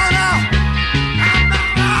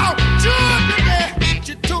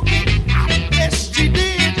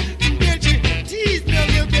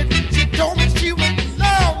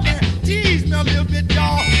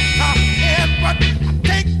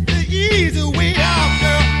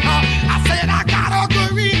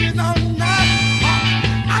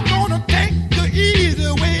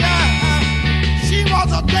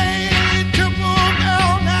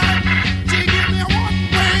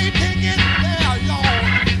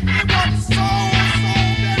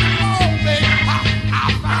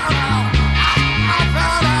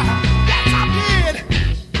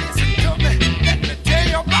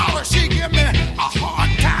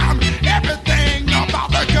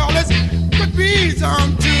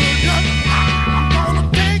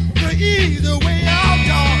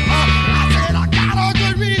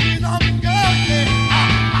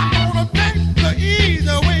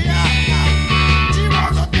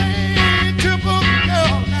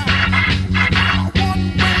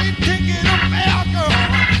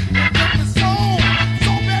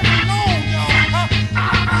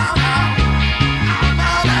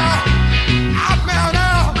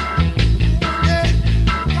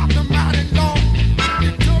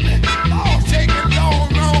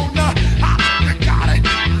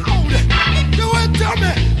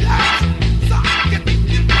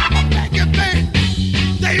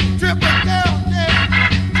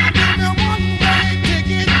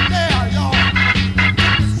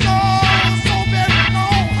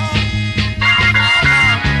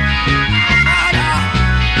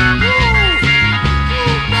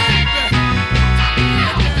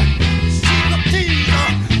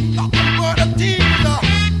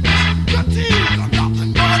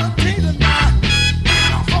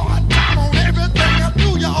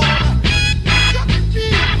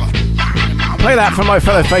play that from my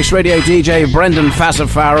fellow Face Radio DJ, Brendan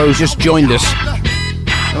Fassafaro, who's just joined us.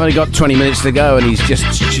 I've only got 20 minutes to go and he's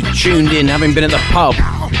just tuned in, having been at the pub,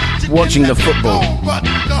 watching the football.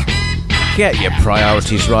 Get your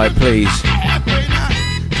priorities right, please.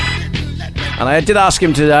 And I did ask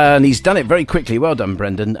him to, and he's done it very quickly. Well done,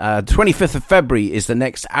 Brendan. 25th of February is the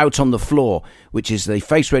next Out on the Floor, which is the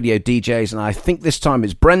Face Radio DJs. And I think this time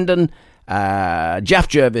it's Brendan, Jeff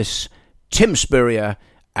Jervis, Tim Spurrier,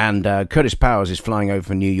 and Curtis Powers is flying over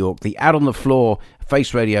from New York. The Out on the Floor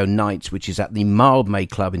Face Radio Nights, which is at the Mildmay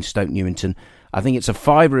Club in Stoke Newington. I think it's a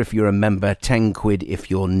 £5 if you're a member, £10 if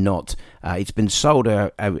you're not. It's been sold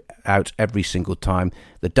out every single time.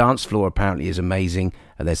 The dance floor apparently is amazing.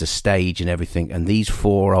 There's a stage and everything. And these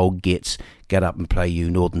four old gits get up and play you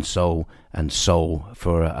Northern Soul and Soul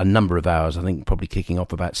for a number of hours. I think probably kicking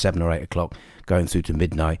off about 7 or 8 o'clock, going through to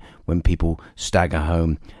midnight when people stagger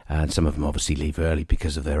home. And some of them obviously leave early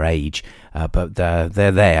because of their age. But they're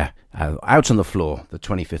there. Out on the Floor, the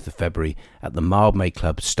 25th of February at the Mildmay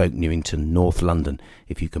Club, Stoke Newington, North London.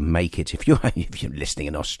 If you can make it, if you're listening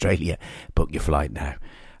in Australia, book your flight now.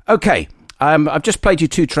 Okay, I've just played you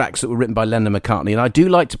 2 tracks that were written by Lennon McCartney, and I do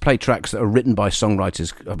like to play tracks that are written by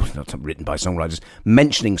songwriters, not written by songwriters,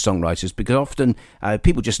 mentioning songwriters, because often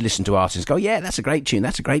people just listen to artists and go, yeah, that's a great tune,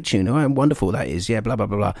 oh, wonderful that is, yeah, blah, blah,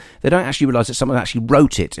 blah, blah. They don't actually realise that someone actually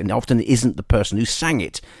wrote it, and often it isn't the person who sang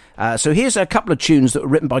it. So here's a couple of tunes that were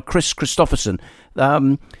written by Chris Christopherson.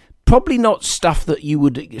 Probably not stuff that you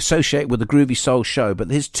would associate with the Groovy Soul show, but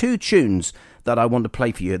there's 2 tunes that I want to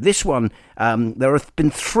play for you. This one, there have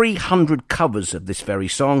been 300 covers of this very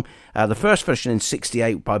song. The first version in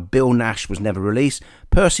 1968 by Bill Nash was never released.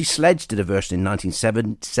 Percy Sledge did a version in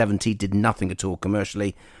 1970, did nothing at all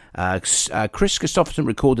commercially. Chris Christopherson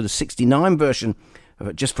recorded a 1969 version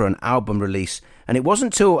just for an album release. And it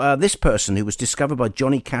wasn't until this person, who was discovered by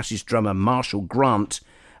Johnny Cash's drummer Marshall Grant,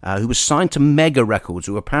 who was signed to Mega Records,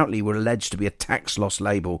 who apparently were alleged to be a tax loss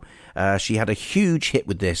label. She had a huge hit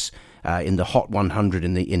with this in the Hot 100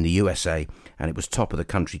 in the USA, and it was top of the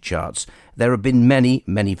country charts. There have been many,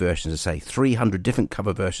 many versions, I say, 300 different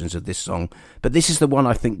cover versions of this song, but this is the one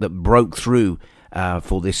I think that broke through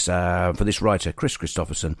for this writer, Chris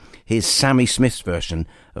Christopherson. Here's Sammy Smith's version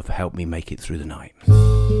of Help Me Make It Through the Night.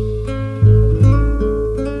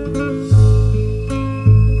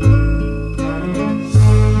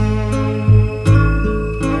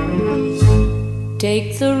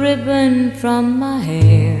 Take the ribbon from my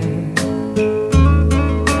hair,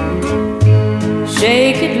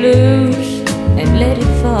 shake it loose and let it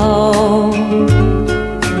fall,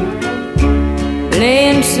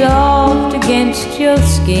 laying soft against your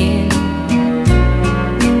skin,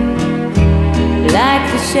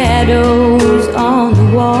 like the shadows on the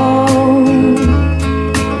wall.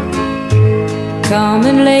 Come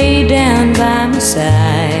and lay down by my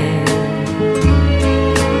side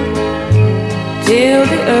till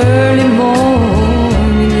the early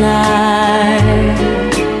morning light.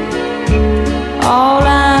 All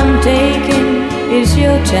I'm taking is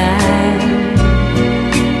your time.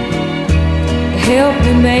 Help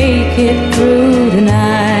me make it through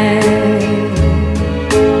tonight.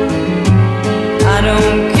 I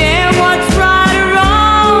don't care what's right or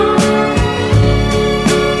wrong,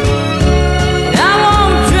 and I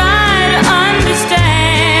won't try to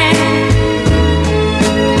understand.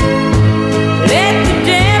 Let the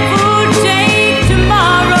devil take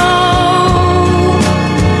tomorrow.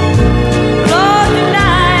 Lord,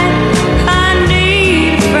 tonight I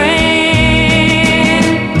need a friend.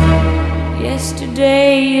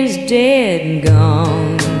 Yesterday is dead and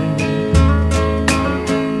gone,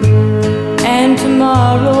 and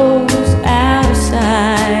tomorrow's out of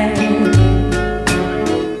sight.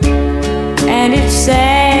 And it's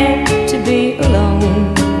sad to be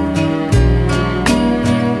alone.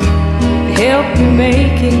 Help me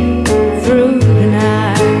make it through the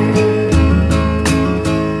night.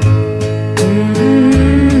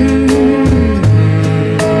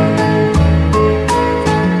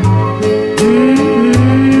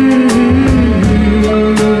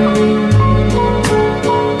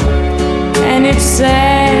 And it's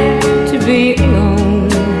sad to be alone.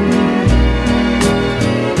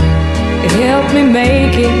 Help me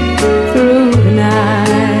make it through the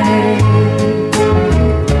night.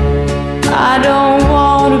 I don't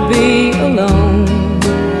want to be alone.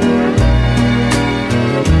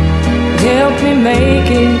 Help me make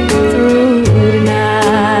it through the night.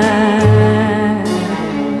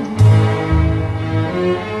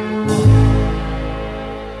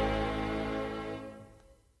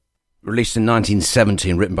 released in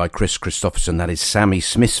 1970 and written by Chris Christopherson. That is Sammy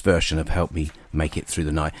Smith's version of Help Me Make It Through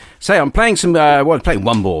the Night. I'm playing I'm playing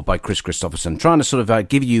one more by Chris Christopherson, trying to sort of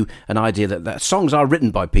give you an idea that songs are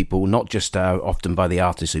written by people, not just often by the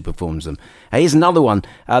artist who performs them. Here's another one.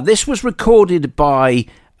 This was recorded by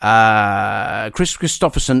Chris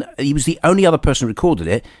Christopherson. He was the only other person who recorded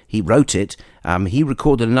it. He wrote it. He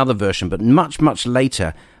recorded another version, but much, much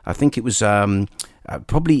later. I think it was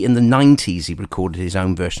probably in the 90s he recorded his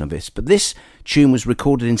own version of this. But this tune was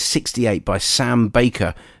recorded in 1968 by Sam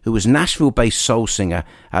Baker, who was a Nashville-based soul singer.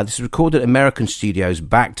 This was recorded at American Studios,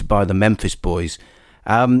 backed by the Memphis Boys.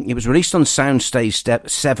 It was released on Soundstage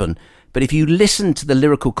 7. But if you listen to the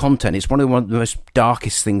lyrical content, it's one of the most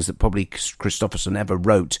darkest things that probably Christopherson ever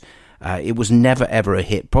wrote. It was never, ever a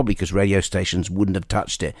hit, probably because radio stations wouldn't have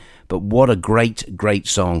touched it. But what a great, great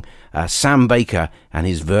song. Sam Baker and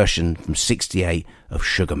his version from 1968 of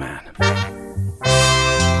Sugar Man.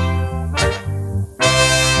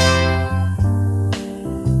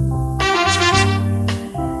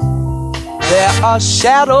 There are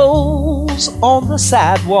shadows on the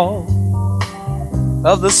sidewalk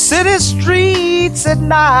of the city streets at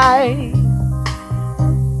night,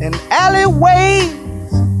 and alleyways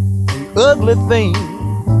and ugly things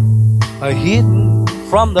are hidden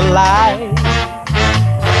from the light.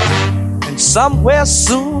 And somewhere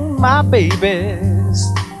soon my baby's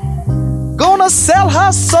gonna sell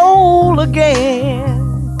her soul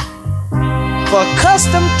again for a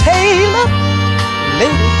custom tailored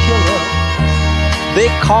lady killer they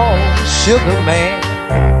call Sugar Man.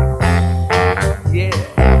 Yeah,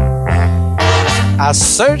 I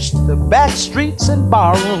searched the back streets and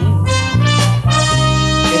barrooms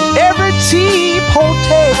in every cheap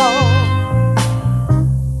hotel,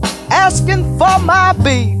 asking for my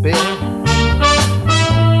baby.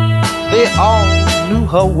 They all knew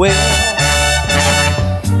her well.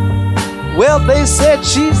 Well, they said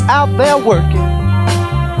she's out there working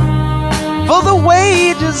for the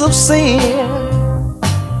wages of sin.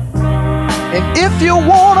 And if you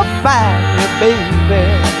wanna find me,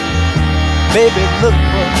 baby, look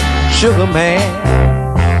for Sugar Man.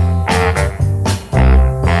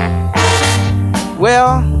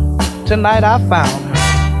 Well, tonight I found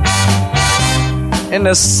her in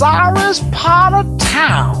the sorriest part of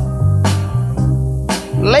town,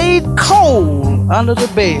 laid cold under the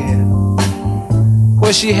bed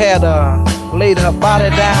where she had laid her body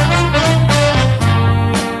down.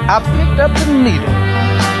 I picked up the needle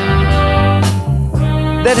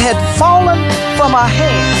that had fallen from her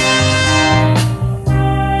hand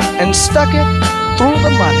and stuck it through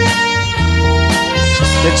the money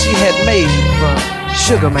that she had made for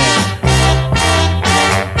Sugar Man.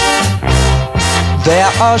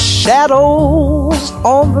 There are shadows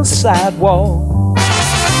on the sidewalk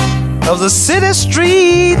of the city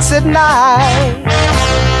streets at night,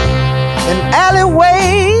 and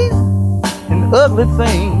alleyways and ugly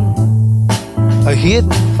things are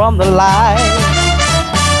hidden from the light.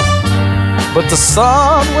 But the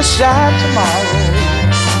sun will shine tomorrow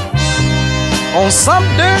on some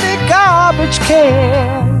dirty garbage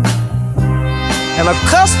can, and a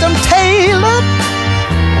custom tailored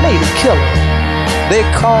lady killer they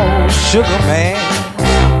call Sugar Man.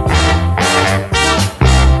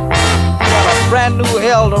 Got a brand new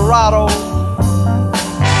Eldorado,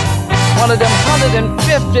 one of them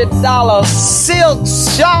 $150 silk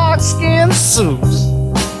shark skin suits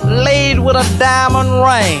laid with a diamond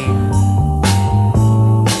ring.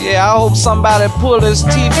 Yeah, I hope somebody pulled his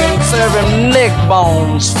teeth and served him neck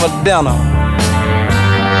bones for dinner.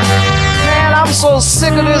 Man, I'm so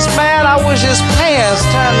sick of this man, I wish his pants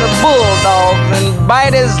turned to bulldogs and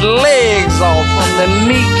bite his legs off from the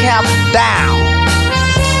kneecap down.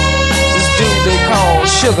 This dude they call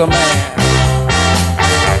Sugar Man.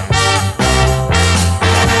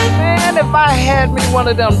 Man, if I had me one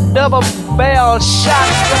of them double-barrel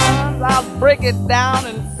shotguns, I'd break it down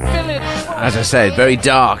and fill it. As I said, very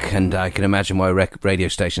dark, and I can imagine why radio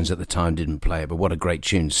stations at the time didn't play it, but what a great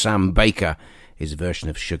tune. Sam Baker, his version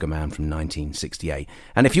of Sugar Man from 1968.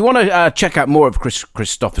 And if you want to check out more of Chris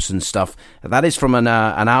Christopherson's stuff, that is from an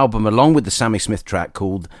album along with the Sammy Smith track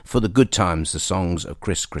called For the Good Times, the songs of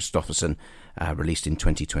Chris Christopherson, released in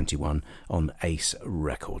 2021 on Ace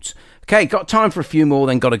Records. Okay, got time for a few more,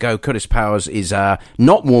 then got to go. Curtis Powers is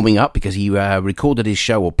not warming up because he recorded his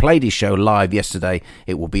show or played his show live yesterday.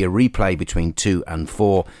 It will be a replay between 2 and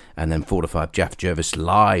 4, and then 4 to 5, Jeff Jervis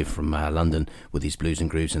live from London with his Blues and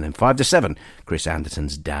Grooves, and then 5 to 7, Chris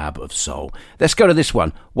Anderson's Dab of Soul. Let's go to this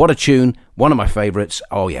one. What a tune, one of my favourites.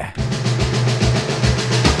 Oh yeah.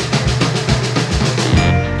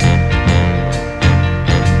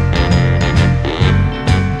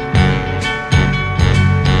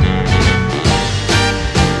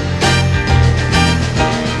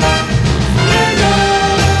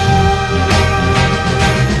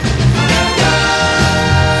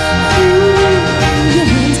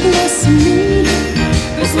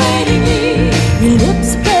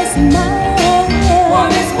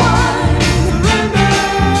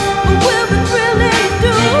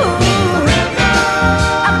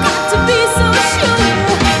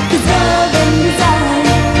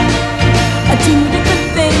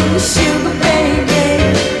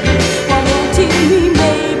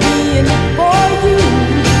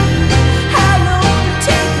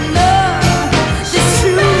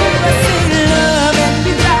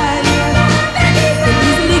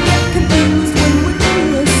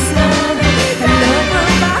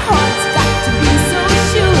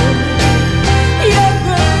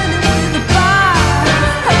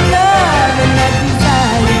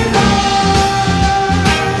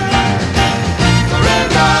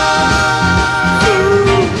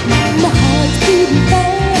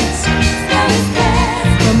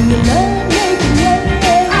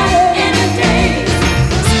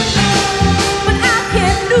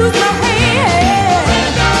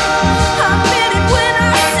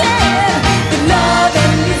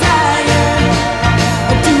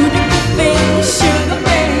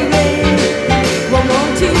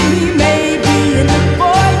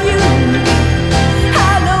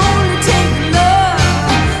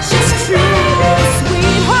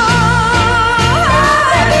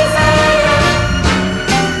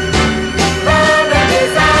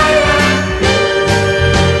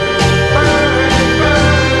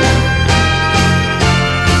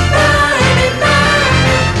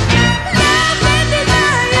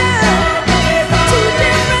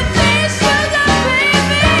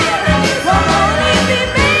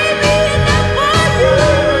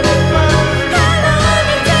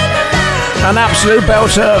 An absolute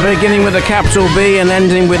belter, beginning with a capital B and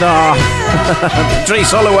ending with our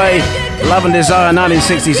Patrice Holloway, Love and Desire,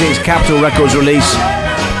 1966 Capitol Records release.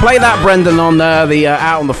 Play that, Brendan, on the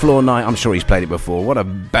Out on the Floor night. I'm sure he's played it before. What a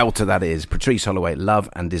belter that is. Patrice Holloway, Love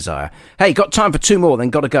and Desire. Hey, got time for two more, then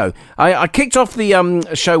got to go. I kicked off the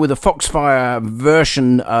show with a Foxfire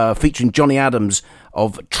version featuring Johnny Adams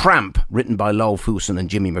of Tramp, written by Lowell Fulson and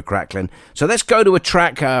Jimmy McCracklin. So let's go to a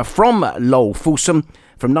track from Lowell Fulson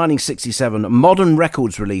from 1967, Modern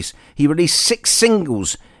Records release. He released 6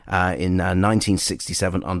 singles in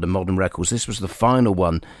 1967 under Modern Records. This was the final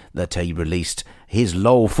one that he released. Here's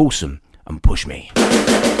Lowell Fulson and Push Me.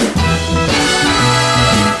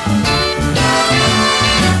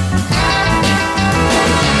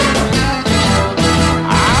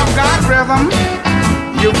 I've got rhythm,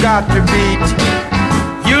 you've got the beat.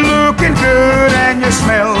 You're looking good and you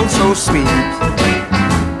smell so sweet.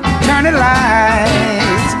 Turn the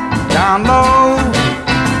lights down low.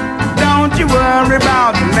 Don't you worry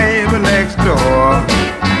about the neighbor next door.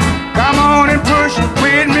 Come on and push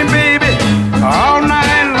with me, baby. All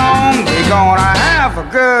night long we're gonna have a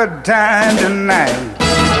good time tonight.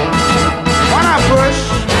 When I push,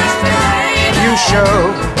 you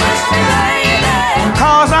shove.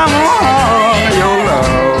 'Cause I'm on your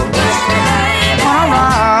love. When I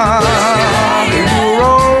rock and you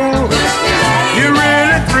roll, you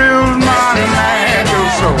really thrill my natural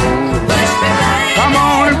soul. Come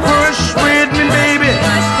on and push with me, baby,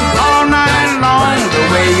 all night long. The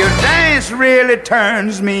way you dance really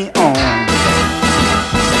turns me on.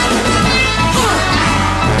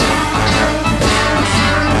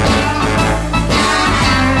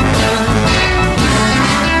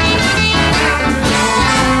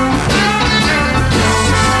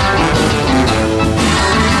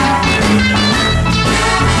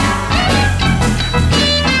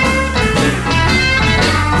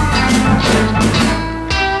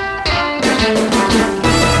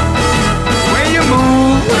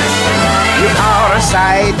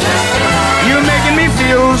 Sight. You're making me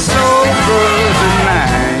feel so good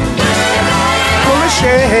tonight. Pull a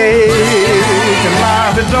shade and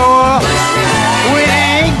lock the door. We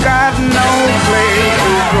ain't got no place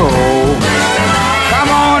to go. Come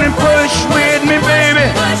on and push with me, baby,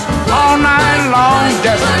 all night long.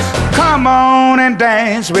 Just come on and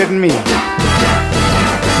dance with me.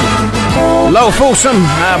 Lowell Fulson,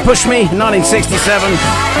 Push Me, 1967.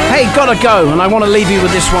 Hey, gotta go, and I want to leave you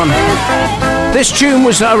with this one. This tune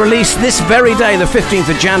was released this very day, the 15th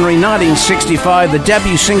of January, 1965, the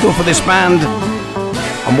debut single for this band.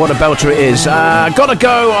 And what a belter it is. Gotta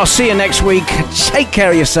go, I'll see you next week. Take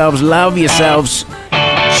care of yourselves, love yourselves.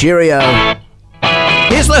 Cheerio.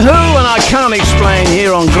 Here's The Who, and I Can't Explain,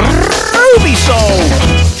 here on Groovy Soul.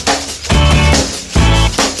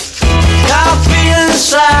 I feel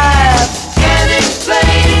inside, can't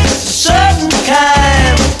explain, a certain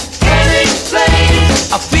kind, can't explain.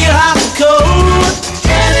 I feel hot and cold,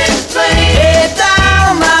 can't explain. Hey,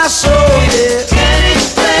 down my soul, yeah, can't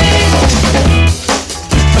explain.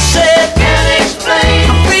 I said, can't explain.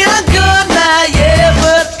 I'm feeling good now, yeah,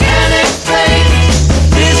 but can't explain.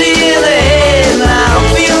 Dizzy in the head now, I'm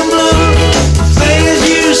feeling blue. Things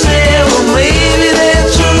you said, well, maybe they're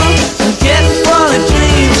true. I'm getting funny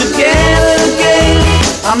dreams again and again.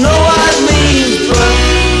 I know what it means, but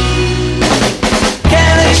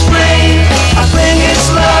can't explain. I think it's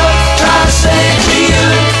love, trying to say it to you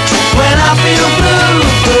when I feel blue,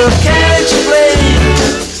 but can't explain.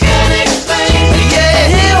 Can't explain. Yeah,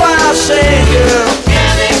 hear what I'm saying, girl.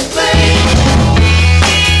 Can't explain.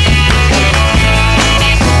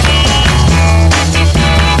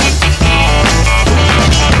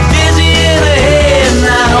 Dizzy in the head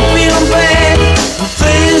now, I'm feeling bad. The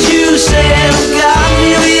things you said have got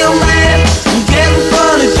me real mad. I'm getting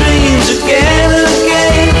funny dreams again and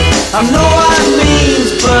again. I know what it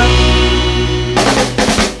means, but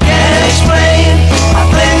can't explain. I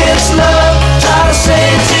think it's love, try to say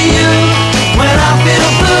it to you when I feel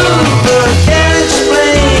blue, but can't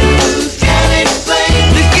explain. Can't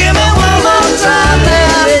explain. You give me one more time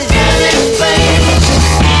now. Can't explain.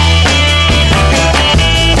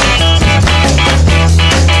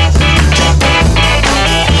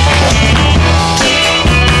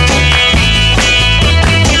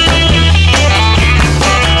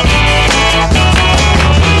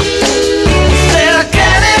 Said I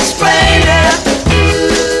can't explain it.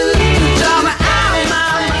 Tell me out of my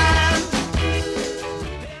mind.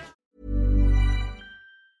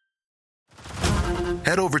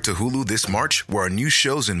 Head over to Hulu this March, where our new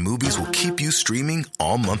shows and movies will keep you streaming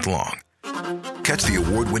all month long. Catch the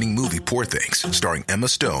award-winning movie Poor Things, starring Emma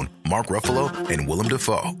Stone, Mark Ruffalo, and Willem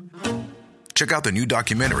Dafoe. Check out the new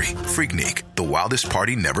documentary, Freaknik, The Wildest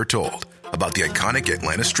Party Never Told, about the iconic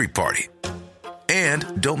Atlanta Street Party.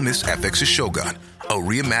 And don't miss FX's Shogun, a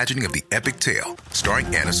reimagining of the epic tale starring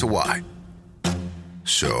Anna Sawai.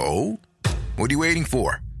 So, what are you waiting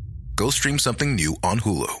for? Go stream something new on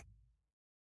Hulu.